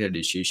 can make a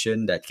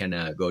decision that can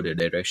go the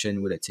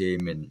direction with the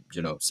team, and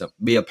so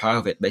be a part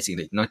of it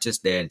basically, not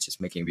just there and just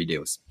making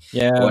videos. I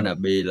yeah, wanna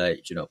be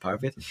like part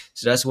of it.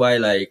 So that's why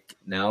like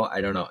now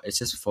I don't know. It's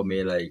just for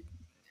me like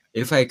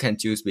if I can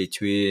choose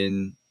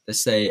between,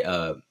 let's say,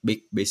 a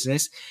big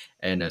business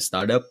and a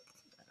startup,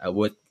 I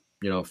would,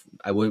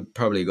 I would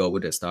probably go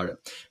with a startup.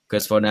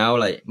 Because for now,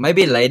 like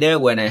maybe later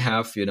when I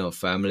have,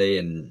 family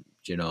and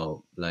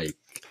like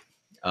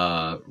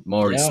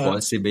more yeah,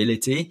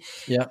 responsibility,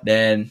 yeah,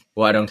 then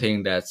well, I don't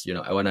think that's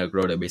I want to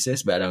grow the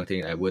business, but I don't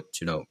think I would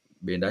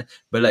be in that.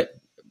 But like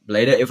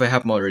later, if I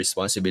have more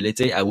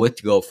responsibility, I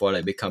would go for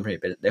like big company.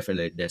 But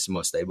definitely, there's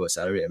more stable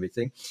salary,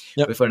 everything.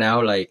 yeah, But for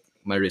now, like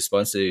my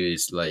responsibility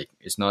is like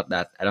it's not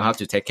that I don't have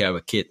to take care of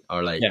a kid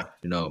or like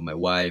yeah. my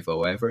wife or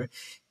whatever.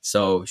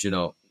 So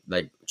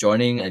like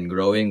joining and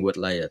growing with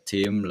like a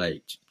team,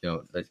 like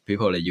like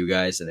people like you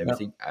guys and Yeah.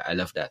 everything. I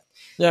love that.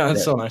 Yeah,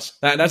 that's That. so nice.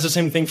 That's the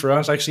same thing for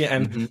us actually,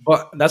 and Mm-hmm.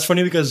 well, that's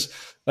funny because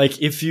like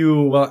if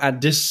you well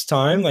at this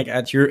time, like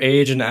at your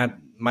age and at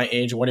my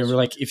age or whatever,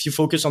 like if you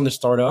focus on the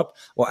startup,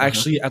 well, Uh-huh.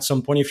 actually at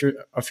some point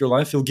of your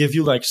life, it'll give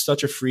you like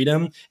such a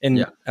freedom and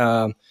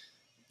Yeah.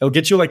 it'll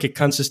get you like a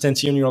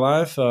consistency in your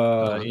life.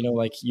 Uh-huh.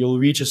 Like you'll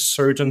reach a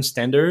certain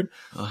standard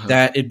Uh-huh.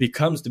 that it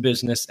becomes the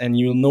business, and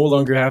you'll no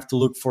longer have to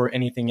look for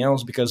anything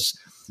else because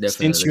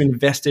since you Definitely.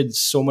 invested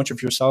so much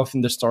of yourself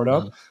in the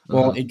startup, Uh-huh.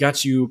 well, Uh-huh. it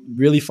got you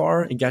really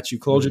far. It got you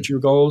closer Mm-hmm. to your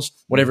goals,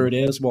 whatever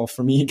Mm-hmm. it is. Well,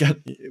 for me,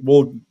 it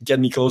will get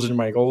me closer to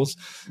my goals,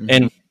 Mm-hmm.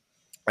 and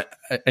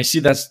I see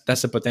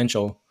that's the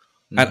potential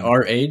at Mm-hmm.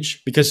 our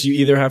age because you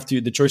either have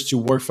to the choice to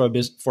work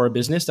for a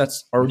business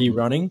that's already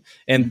Mm-hmm. running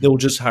and Mm-hmm. they'll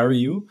just hire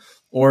you,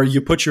 or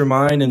you put your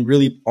mind and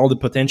really all the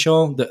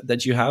potential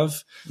that you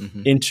have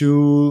Mm-hmm.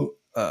 into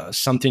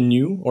something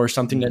new or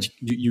something that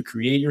Mm-hmm. you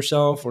create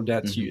yourself or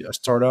that Mm-hmm. you a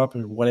startup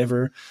or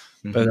whatever.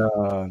 But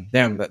Mm-hmm.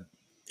 damn, that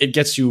it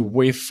gets you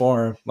way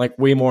far, like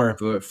way more,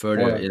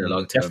 Further in the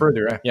long yeah, term,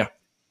 further. Yeah,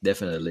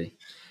 definitely.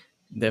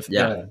 Yeah,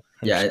 yeah,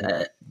 yeah,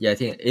 100%. yeah. I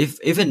think if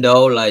even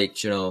though like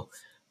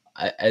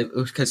I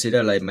would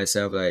consider like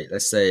myself like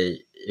let's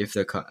say if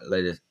like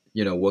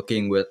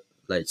working with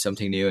like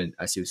something new, and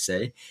as you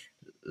say,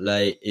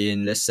 like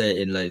in let's say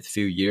in like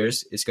few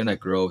years it's gonna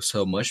grow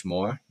so much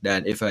more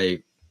than if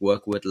I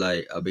work with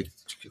like a big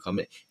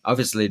company.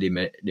 Obviously the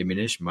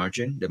diminished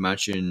margin, the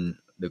margin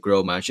the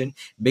grow margin.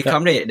 Big Yeah.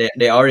 company,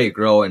 they already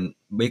grow and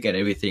big and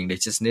everything. They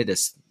just need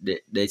this.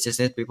 They just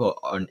need people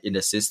on in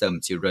the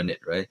system to run it,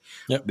 right?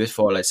 Yeah.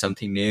 Before like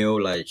something new,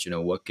 like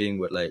working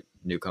with like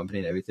new company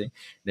and everything.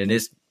 Then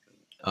this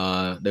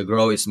the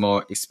growth is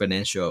more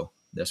exponential.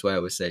 That's why I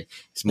would say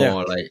it's Yeah.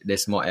 more like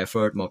there's more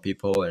effort, more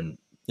people, and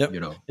Yep. you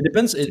know It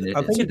depends. to need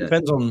I think into it that.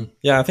 depends on.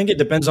 Yeah, I think it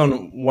depends on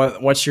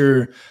what's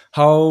your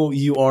how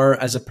you are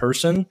as a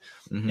person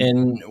Hmm.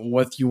 and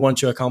what you want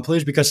to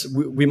accomplish. Because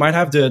we might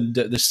have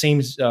the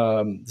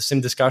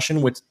same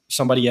discussion with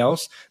somebody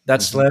else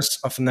that's Hmm. less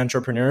of an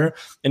entrepreneur,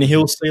 and Hmm.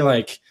 he'll say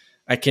like,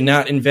 "I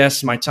cannot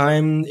invest my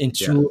time Yeah.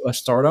 into a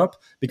startup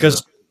Uh-huh.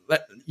 because."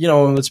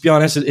 Let's be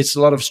honest. It's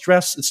a lot of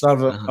stress. It's a lot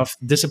Uh-huh. of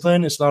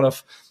discipline. It's a lot of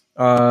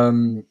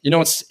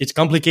it's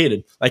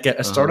complicated. Like a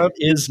Uh-huh. startup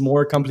is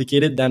more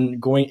complicated than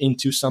going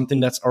into something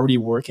that's already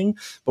working.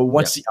 But Yeah.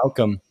 what's the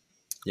outcome?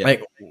 Yeah.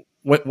 Like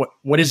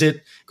what is it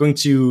going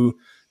to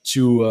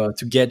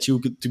get you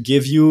to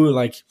give you?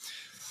 Like The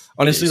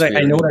honestly, like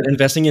I know experience. that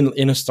investing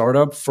in a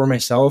startup for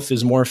myself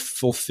is more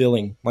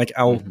fulfilling. Like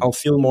Hmm. I'll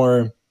feel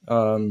more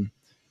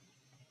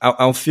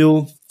I'll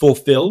feel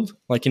fulfilled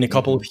like in a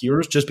couple Hmm. of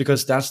years, just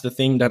because that's the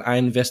thing that I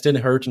invested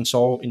heart and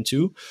soul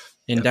into,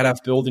 and Yeah. that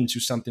I've built into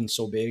something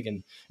so big.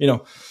 And you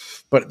know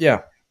but yeah,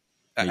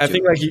 Me I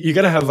think too. like you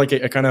gotta have like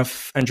a kind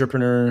of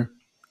entrepreneur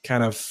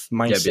kind of Yeah.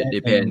 mindset.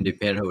 Depend. And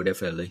Depend who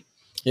definitely.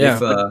 yeah, If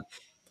but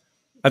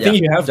I yeah.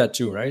 think you have that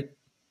too, right?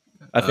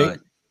 I Uh.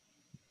 think.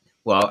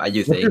 Well,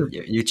 you What's think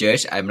your, you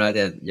judge? I'm not.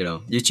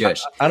 You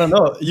judge. I don't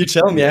know. You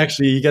tell me. Yeah.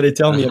 Actually, you gotta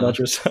tell me Uh-huh. about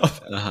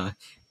yourself. Uh-huh.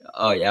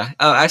 Oh yeah.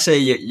 Oh, actually,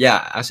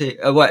 yeah. Actually,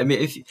 well, I mean,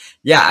 if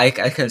yeah, I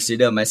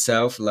consider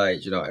myself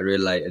like I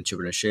really like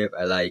entrepreneurship.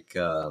 I like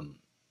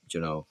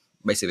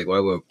basically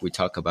what we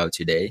talk about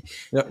today,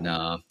 Yeah, and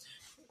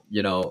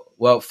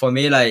well, for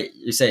me, like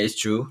you say, it's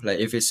true. Like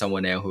if it's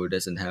someone else who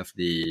doesn't have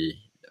the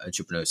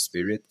entrepreneur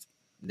spirit,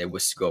 they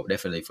would go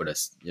definitely for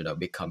this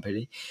big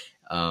company.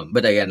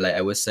 But again, like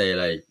I would say,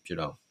 like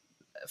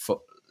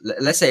for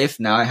let's say if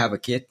now I have a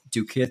kid,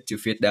 two kids to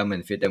feed them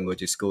go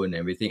to school and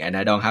everything, and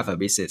I don't have a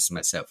business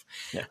myself,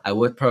 yeah, I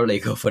would probably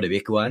go for the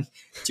big one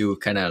to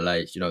kind of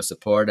like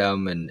support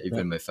them and yeah,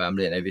 even my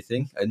family and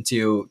everything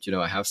until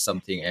I have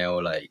something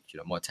else like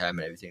more time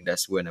and everything.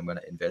 That's when I'm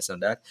gonna invest on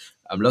that.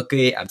 I'm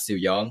lucky, I'm still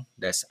young.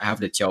 That's I have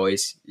the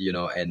choice,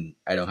 and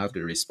I don't have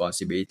the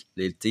responsibility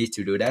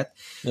to do that.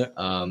 yeah.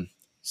 Um,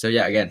 so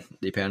yeah, again,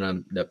 depend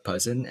on the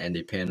person and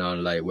depend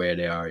on like where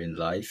they are in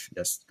life.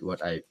 That's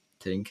what I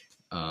think.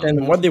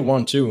 And what they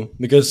want too,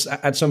 because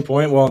at some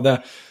point, well,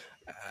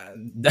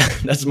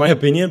 that's my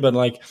opinion. But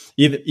like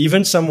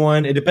even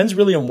someone, it depends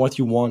really on what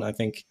you want. I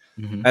think.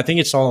 Mhm. I think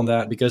it's all on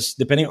that, because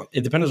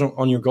it depends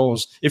on your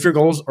goals. If your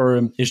goals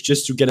are is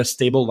just to get a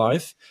stable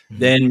life, Mhm.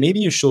 then maybe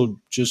you should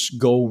just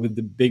go with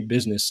the big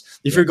business.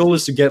 If Yeah. your goal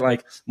is to get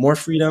like more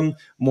freedom,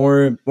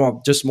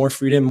 just more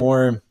freedom,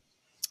 Uh-huh.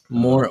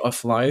 more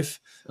of life,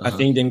 I Uh-huh.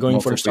 think then going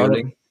More for the startup.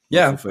 fulfilling. More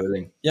Yeah,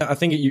 fulfilling. yeah, I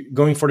think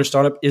going for the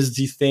startup is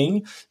the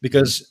thing, Mhm.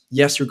 because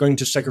yes, you're going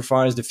to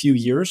sacrifice the few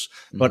years,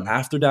 but Mhm.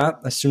 after that,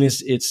 as soon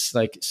as it's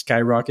like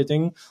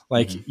skyrocketing,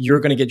 like Mhm. you're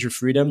gonna get your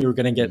freedom, you're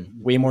gonna get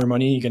Mhm. way more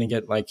money, you're gonna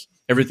get like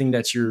everything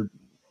that you're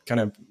kind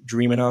of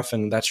dreaming of,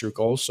 and that's your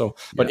goal. So,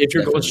 but Yeah, if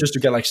your goal is definitely. just to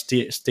get like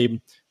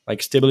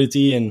like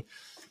stability and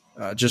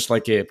just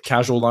like a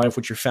casual life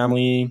with your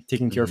family,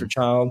 taking care of your Mhm.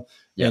 child,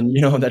 Yeah. and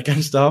that kind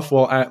of stuff.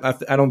 Well,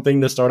 I don't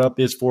think the startup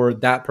is for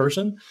that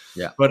person,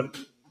 Yeah. but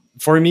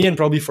for me and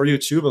probably for you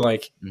too. But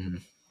like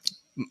Mhm.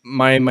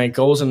 my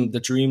goals and the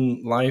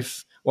dream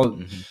life, well,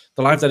 Mhm.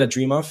 the life that I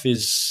dream of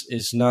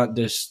is not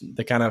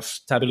the kind of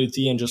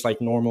stability and just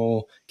like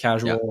normal Yeah,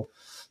 casual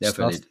stuff.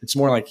 definitely. It's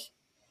more like, Me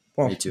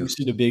well, we too.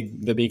 see the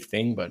big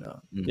thing, but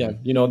yeah,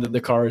 Mhm.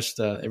 the cars,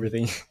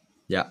 everything.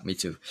 Yeah, me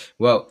too.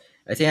 Well,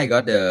 I think I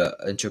got the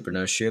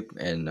entrepreneurship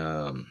and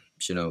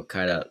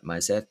kind of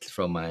mindset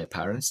from my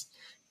parents,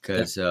 Yeah,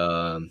 because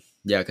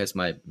yeah, because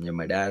my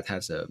dad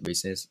has a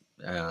business.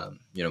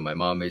 My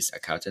mom is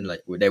accountant.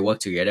 Like they work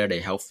together,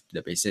 they help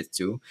the business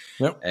too.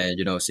 yeah,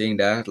 And seeing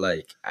that,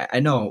 like I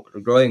know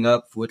growing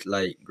up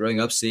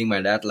seeing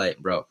my dad, like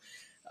bro,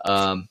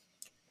 um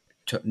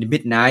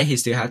midnight he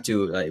still have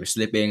to like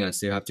sleeping and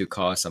still have to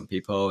call some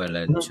people, and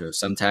then mhm, to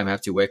sometime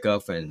have to wake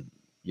up and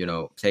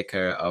take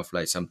care of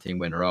like something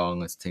went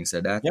wrong and things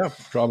like that. yeah,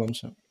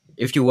 problems.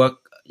 If you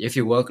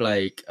work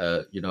like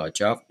a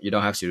job, you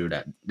don't have to do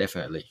that.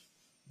 Definitely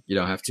you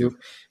don't have to. True.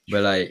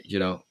 But like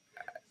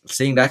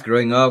seeing that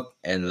growing up,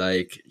 and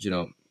like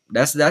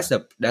that's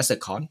the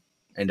con,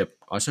 and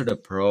also the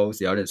pros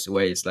the other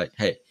way is like,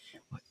 hey,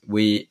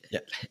 we Yeah,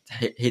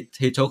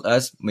 he took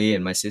us, me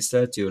and my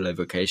sister, to like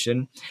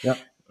vacation, yeah,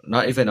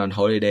 not even on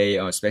holiday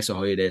or special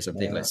holiday,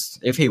 something like,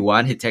 yeah, if he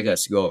want, he take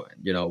us go.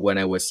 When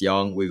I was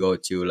young, we go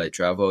to like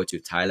travel to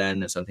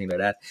Thailand or something like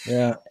that.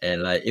 yeah,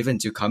 And like even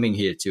to coming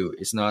here too,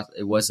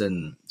 it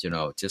wasn't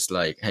just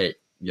like, hey,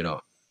 yeah,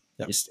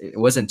 it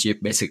wasn't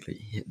cheap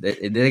basically.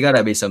 There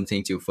gotta be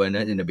something to fund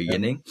it in the yeah,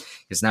 beginning,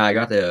 because now I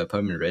got a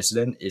permanent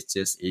resident. It's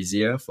just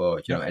easier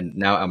for yeah, and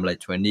now I'm like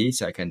 20,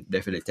 so I can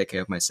definitely take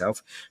care of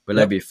myself. But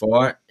yeah, like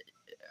before,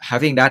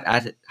 having that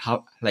as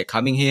how like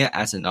coming here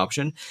as an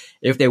option.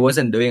 If they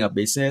wasn't doing a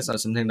business or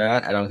something like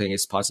that, I don't think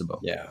it's possible.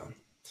 Yeah.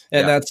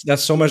 And Yeah.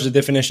 that's so much the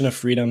definition of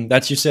freedom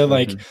that you said.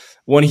 Like Hmm.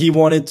 when he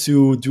wanted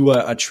to do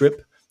a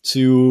trip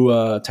to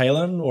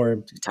Thailand or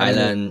I don't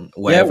know, Thailand,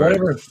 yeah, wherever.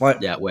 whatever. Like,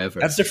 Yeah, wherever.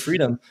 that's the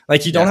freedom.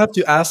 Like you don't Yeah. have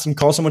to ask and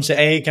call someone and say,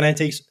 "Hey, can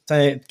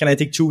I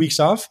take 2 weeks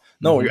off?"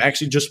 No, Hmm. you're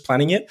actually just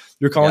planning it.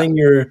 You're Yeah. calling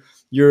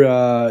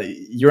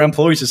your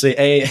employees to say,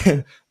 "Hey,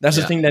 that's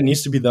the Yeah. thing that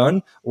needs to be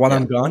done while Yeah.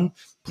 I'm gone.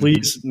 Hmm.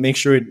 Please make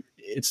sure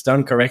it's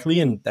done correctly."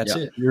 And that's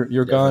Yeah. it.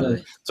 You're gone. And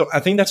Definitely. so I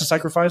think that's a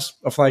sacrifice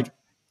of like,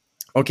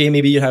 okay,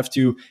 maybe you have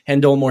to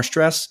handle more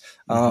stress,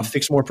 Hmm.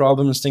 fix more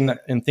problems,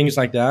 and things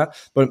like that.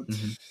 But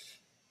Hmm.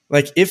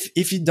 like if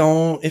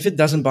it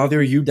doesn't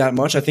bother you that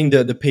much, I think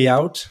the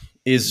payout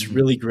is Hmm.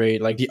 really great.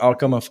 Like the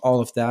outcome of all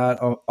of that,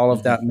 all of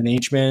Hmm. that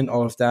management,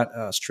 all of that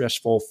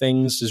stressful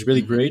things is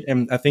really Hmm. great.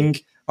 And I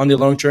think on the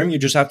long term, you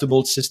just have to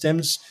build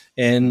systems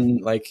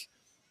and like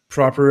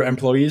proper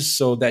employees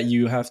so that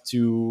you have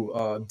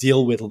to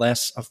deal with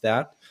less of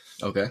that.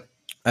 Okay.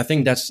 I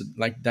think that's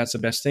the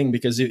best thing,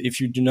 because if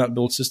you do not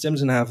build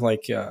systems and have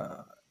like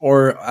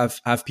or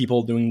have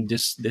people doing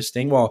this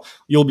thing, well,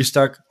 you'll be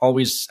stuck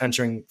always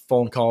answering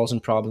phone calls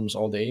and problems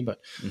all day. But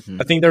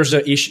Hmm. I think there's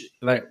a issue,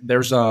 like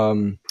there's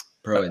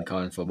Pro and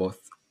con for both.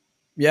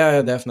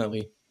 yeah,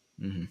 definitely.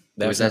 Hmm.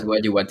 Was that Definitely.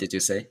 what you wanted to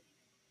say?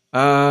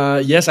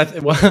 Yes,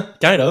 well,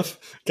 kind of.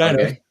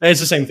 Okay. It's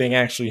the same thing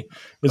actually.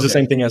 It's the Okay.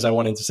 same thing as I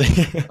wanted to say.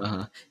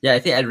 Uh-huh. Yeah, I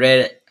think I read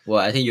it. Well,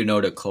 I think you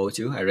know the quote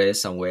too. I read it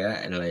somewhere,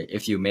 and like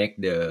if you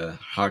make the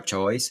hard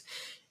choice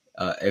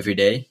every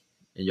day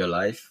in your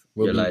life,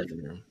 Will be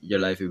easier. your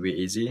life will be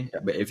easy. Yeah,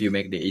 But if you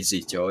make the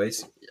easy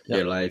choice, yeah.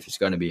 your life is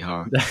gonna be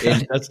hard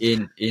That's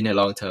in a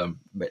long term.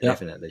 But yeah.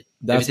 definitely,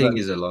 That's everything what.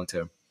 is a long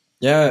term.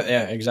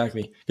 Yeah,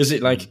 exactly. Because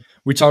it like Hmm.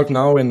 we talk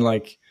now and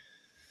like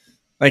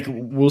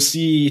we'll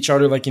see each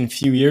other like in a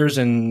few years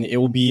and it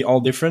will be all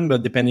different,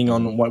 but depending Hmm.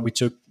 on what we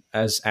took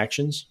as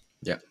actions.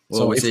 Yeah. Well,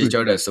 So we if see we each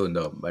other soon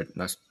though, but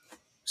not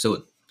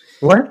soon.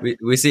 what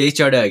We see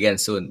each other again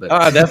soon, but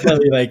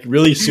definitely like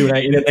really soon,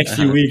 like, in the next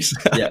few uh weeks.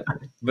 yeah,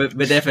 but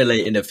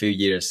definitely in a few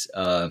years.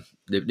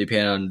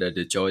 Depend on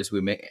the choice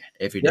we make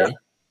every Yeah, day.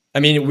 I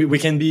mean we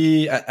can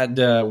be at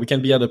the we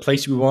can be at the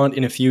place we want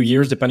in a few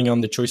years depending on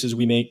the choices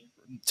we make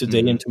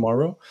today Hmm. and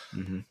tomorrow,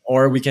 Hmm.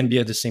 or we can be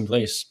at the same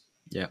place.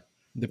 Yeah.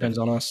 Depends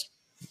on us.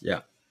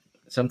 Yeah.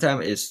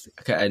 Sometimes it's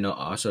okay. I know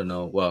also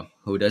know well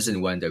who doesn't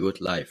want a good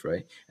life,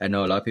 right? I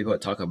know a lot of people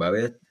talk about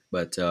it,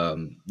 but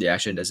the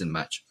action doesn't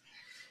match.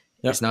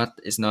 Yeah,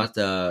 It's not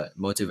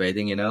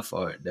motivating enough,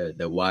 or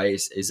the why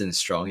isn't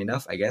strong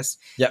enough, I guess.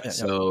 yeah.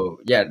 So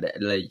yeah,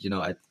 like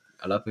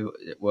a lot of people.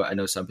 Well, I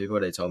know some people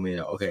they told me,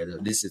 okay,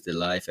 this is the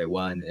life I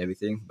want and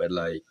everything, but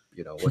like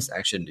what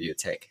action do you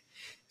take?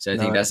 So I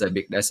think No,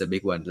 that's a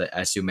big one. Like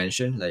as you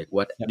mentioned, like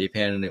what yeah,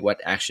 depend on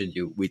what action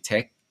we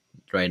take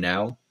right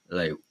now,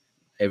 like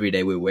every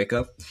day we wake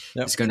up,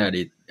 yeah, it's gonna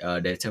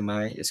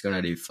determine, it's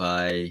gonna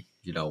define,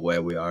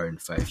 where we are in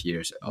 5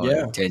 years or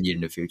yeah. 10 years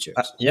in the future.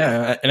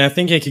 Yeah, and I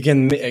think like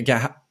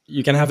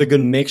you can have a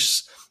good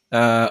mix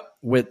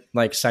with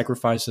like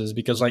sacrifices,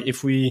 because like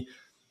if we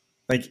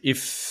like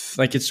if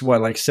like it's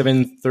what like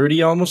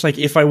 7:30 almost, like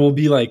if I will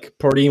be like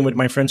partying with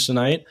my friends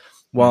tonight,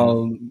 Hmm.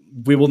 well,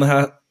 we will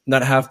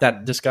not have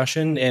that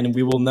discussion and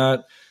we will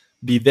not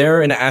be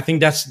there. And I think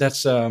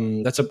that's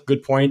a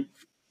good point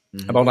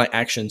Hmm. about like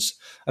actions.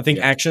 I think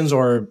Yeah. actions,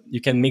 or you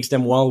can mix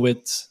them well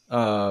with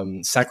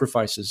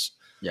sacrifices.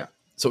 Yeah.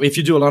 So if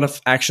you do a lot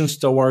of actions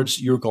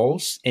towards your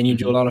goals and you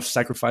do a Hmm. lot of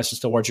sacrifices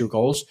towards your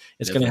goals,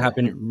 it's going to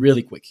Definitely. happen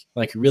really quick,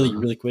 like really, Uh-huh.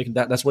 really quick.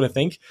 That's what I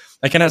think.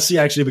 I cannot see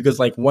actually, because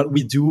like what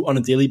we do on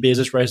a daily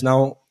basis right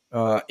now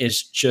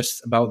is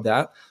just about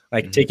that,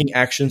 like Hmm. taking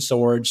actions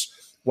towards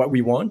what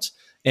we want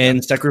Yeah.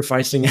 and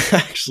sacrificing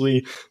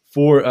actually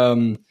for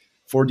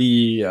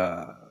the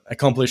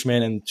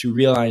accomplishment and to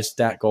realize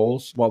that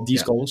goals. Well,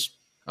 these Yeah. goals.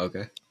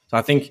 Okay. So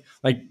I think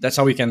like that's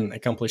how we can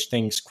accomplish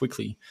things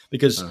quickly,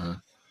 because Uh-huh.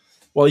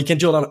 well, you can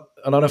do a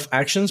lot of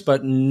actions but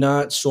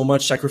not so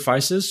much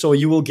sacrifices, so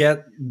you will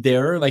get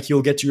there, like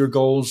you'll get to your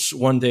goals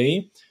one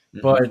day. Hmm.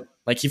 But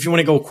like if you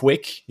want to go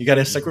quick, you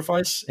gotta Hmm.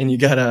 sacrifice and you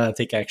gotta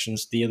take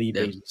actions daily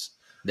Def- basis.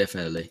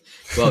 Definitely.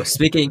 Well,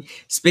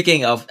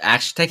 speaking of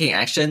taking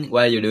action,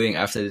 what are you doing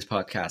after this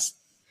podcast?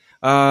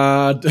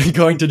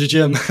 Going to the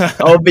gym.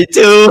 Oh, me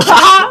too.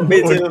 Me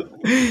too.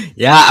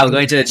 Yeah, I'm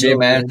going to the gym, No,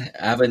 man. man.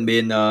 I haven't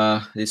been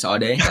this all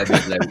day. I've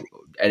been like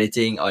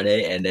editing all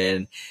day, and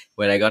then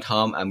when I got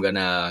home, I'm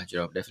gonna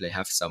definitely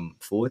have some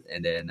food,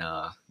 and then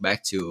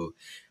back to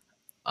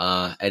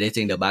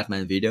editing the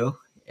Batman video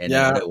and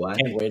Yeah, another one,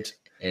 can't wait.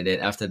 and then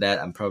after that,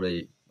 I'm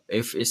probably,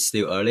 if it's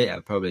still early,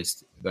 I'm probably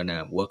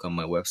gonna work on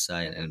my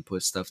website and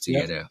put stuff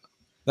Yeah, together.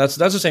 that's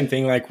the same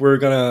thing. Like we're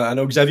gonna. I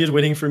know Xavier's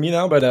waiting for me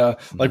now, but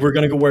like Mhm. we're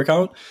gonna go work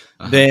out.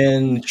 Uh-huh.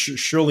 Then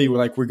surely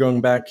we're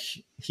going back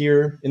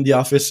here in the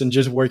office and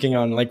just working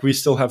on, like we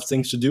still have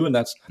things to do, and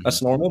that's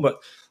Mhm. normal. But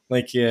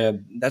like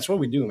that's what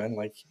we do, man.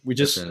 Like we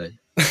just Definitely.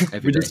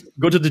 We day. just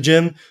go to the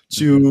gym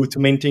to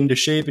maintain the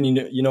shape and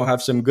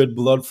have some good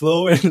blood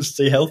flow and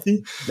stay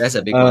healthy. That's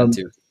a big one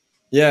too.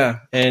 Yeah,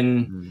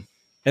 and Mm.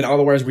 and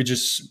otherwise we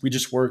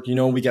just work.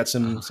 We got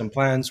Uh-huh. some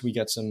plans. We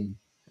got some.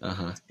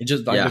 Uh-huh. It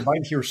just like Yeah. the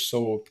vibe here is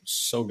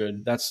so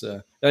good. That's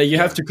you Yeah.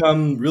 have to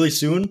come really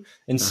soon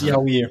and see Uh-huh.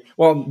 how we.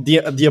 Well,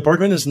 the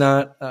apartment is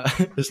not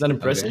is not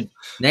impressive, Okay.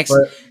 Next.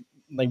 but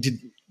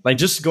like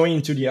just going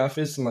into the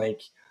office and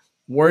like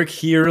work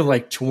here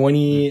like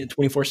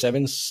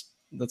 24/7.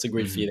 That's a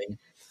great Mhm. feeling.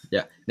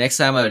 Yeah. Next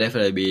time I'll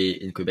definitely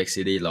be in Quebec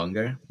City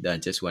longer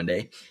than just one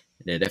day.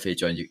 Then definitely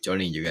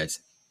joining you guys.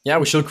 Yeah,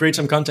 we should create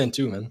some content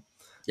too, man.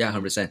 Yeah,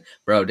 100%.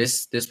 Bro,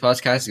 this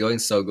podcast is going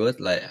so good.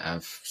 Like I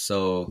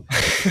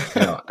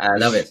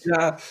love it.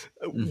 Yeah,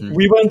 Mm-hmm.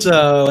 we went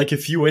like a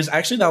few ways.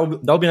 Actually,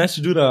 that'll be nice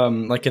to do the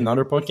like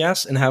another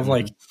podcast and have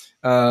like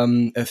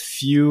a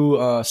few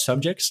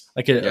subjects,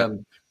 like Yeah.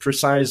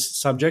 precise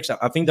subjects.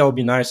 I think that would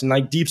be nice and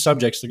like deep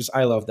subjects because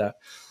I love that.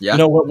 Yeah.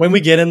 When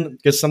we get in,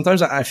 because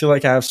sometimes I feel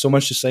like I have so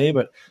much to say,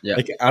 but Yeah.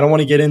 like I don't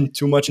want to get in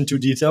too much into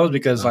details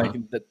because Uh-huh.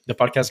 like the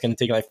podcast can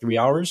take like 3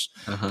 hours.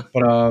 Uh-huh.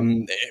 But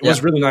it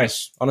was really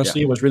nice.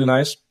 Honestly, it was really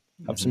nice.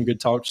 Have some good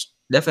talks.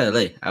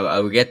 Definitely, I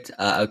will get.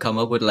 I'll come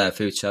up with like a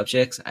few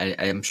subjects. I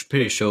am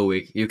pretty sure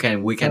we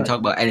can Yeah. talk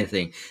about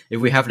anything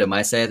if we have the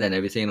mindset and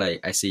everything.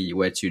 Like I see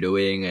what you're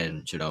doing,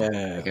 and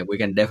Yeah. we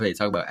can definitely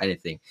talk about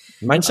anything.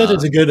 Mindset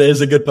is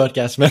a good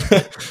podcast, man.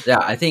 Yeah,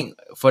 I think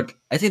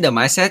the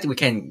mindset we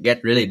can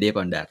get really deep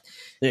on that.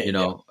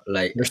 Yeah.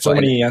 Like There's so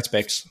many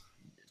aspects.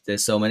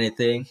 there's so many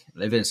things,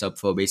 even some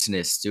for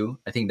business too.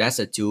 I think that's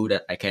a tool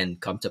that I can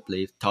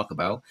comfortably talk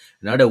about.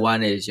 Another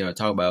one is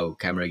talk about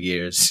camera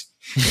gears,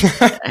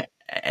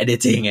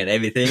 editing and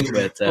everything.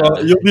 But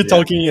Well, you'll be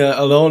talking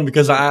alone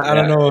because I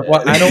don't know.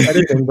 Well, I know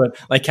editing, but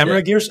like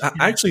camera gears,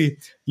 actually,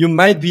 you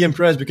might be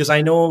impressed because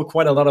I know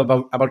quite a lot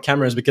about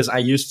cameras because I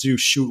used to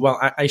shoot. Well,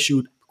 I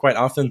shoot quite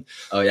often,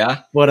 Oh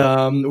yeah, but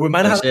we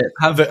might shit.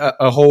 have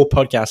a whole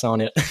podcast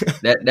on it.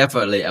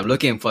 Definitely. I'm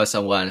looking for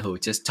someone who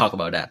just talk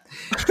about that.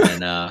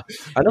 And I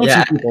know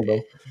Yeah. some people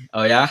though.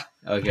 oh yeah,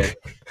 okay.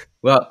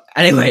 Well,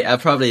 anyway, I'll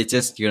probably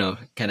just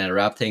kind of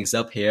wrap things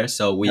up here,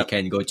 so we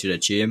can go to the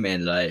gym,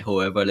 and like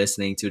whoever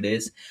listening to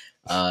this,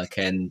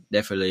 can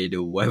definitely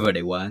do whatever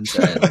they want.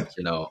 And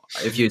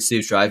if you're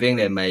still driving,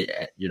 then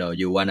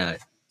you wanna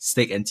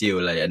stick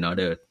until like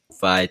another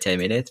 5-10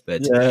 minutes.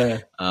 But Yeah.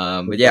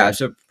 but yeah, I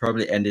should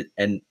probably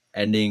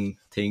ending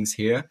things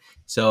here.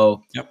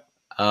 So Yep.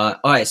 all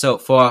right. So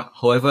for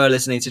whoever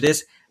listening to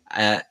this,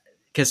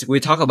 because we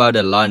talk about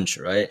the launch,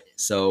 right?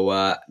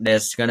 So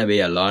there's gonna be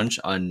a launch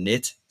on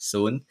Knit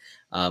soon.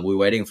 We're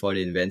waiting for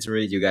the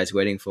inventory. You guys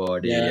waiting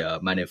for the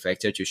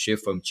manufacturer to ship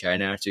from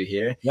China to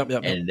here, Yep.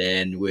 and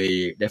then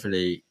we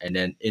definitely. And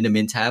then in the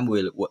meantime,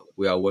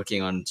 we are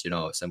working on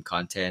some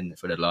content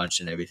for the launch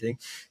and everything.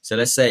 So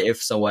let's say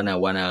if someone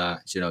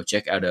wanna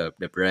check out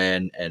the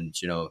brand and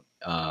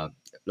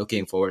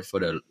looking forward for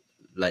the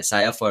like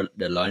sign up for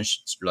the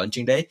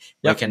launching day,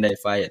 where Yep. can they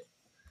find it?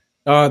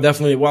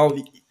 Definitely. Well,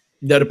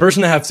 the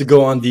person have to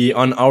go on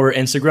our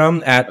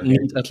Instagram at Okay.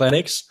 Neat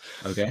Athletics.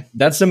 Okay.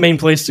 That's the main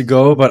place to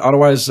go. But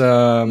otherwise,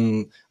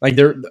 like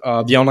they're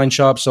the online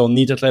shop, so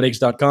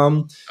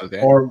neatathletics.com, Okay.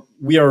 or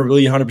we are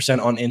really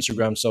 100% on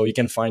Instagram, so you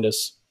can find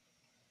us.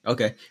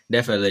 Okay.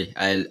 Definitely.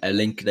 I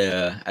link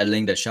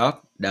the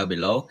shop down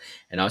below,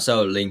 and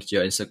also link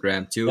your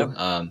Instagram too.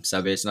 Yep.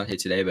 Xavier is not here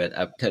today, but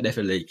I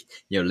definitely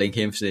link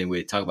him so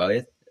we talk about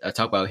it.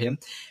 Talk about him,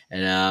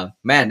 and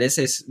man, this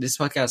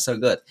podcast is so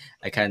good.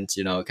 I can't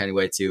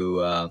wait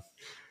to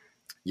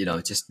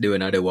just do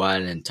another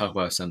one and talk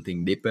about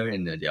something deeper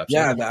in the option.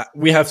 Yeah,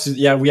 we have to.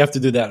 Yeah, we have to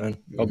do that, man.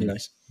 That'll be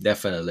nice.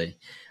 Definitely.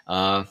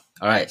 All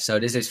right. So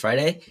this is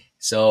Friday.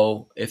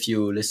 So if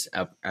you listen,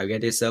 I'll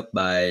get this up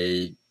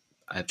by.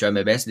 I've tried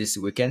my best this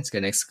weekend. So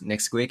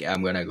next week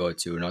I'm gonna go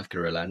to North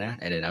Carolina,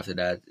 and then after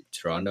that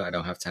Toronto. I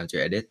don't have time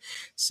to edit,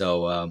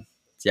 so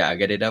yeah, I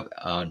get it up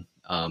on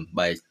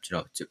by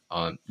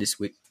on this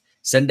week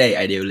Sunday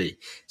ideally.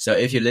 So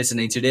if you're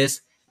listening to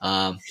this,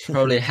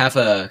 probably have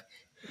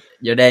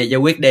your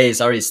weekday is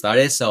already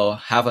started, so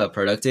have a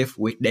productive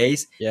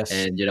weekdays. Yes.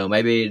 And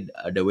maybe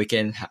the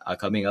weekend are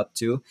coming up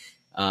too.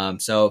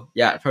 So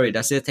yeah, probably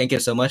that's it. Thank you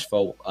so much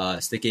for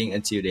sticking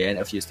until the end.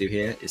 If you're still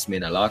here, it's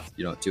mean a lot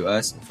to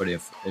us for the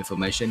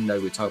information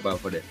that we talk about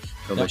for the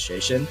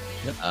conversation.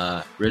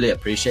 Yep. Really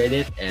appreciate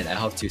it, and I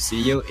hope to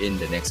see you in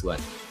the next one.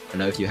 I don't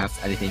know if you have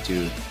anything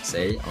to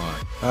say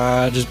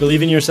or Just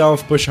believe in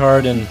yourself, push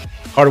hard, and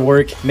hard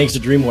work makes the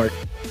dream work.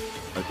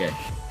 okay,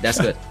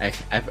 that's good.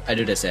 I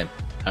do the same.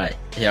 All right,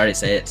 he already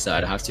said it, so I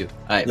don't have to. All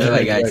right, bye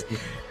bye guys. Exactly.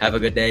 Have a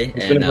good day,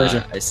 It's been and a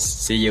pleasure. I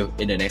see you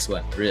in the next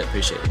one. Really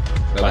appreciate it.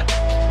 Bye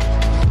bye.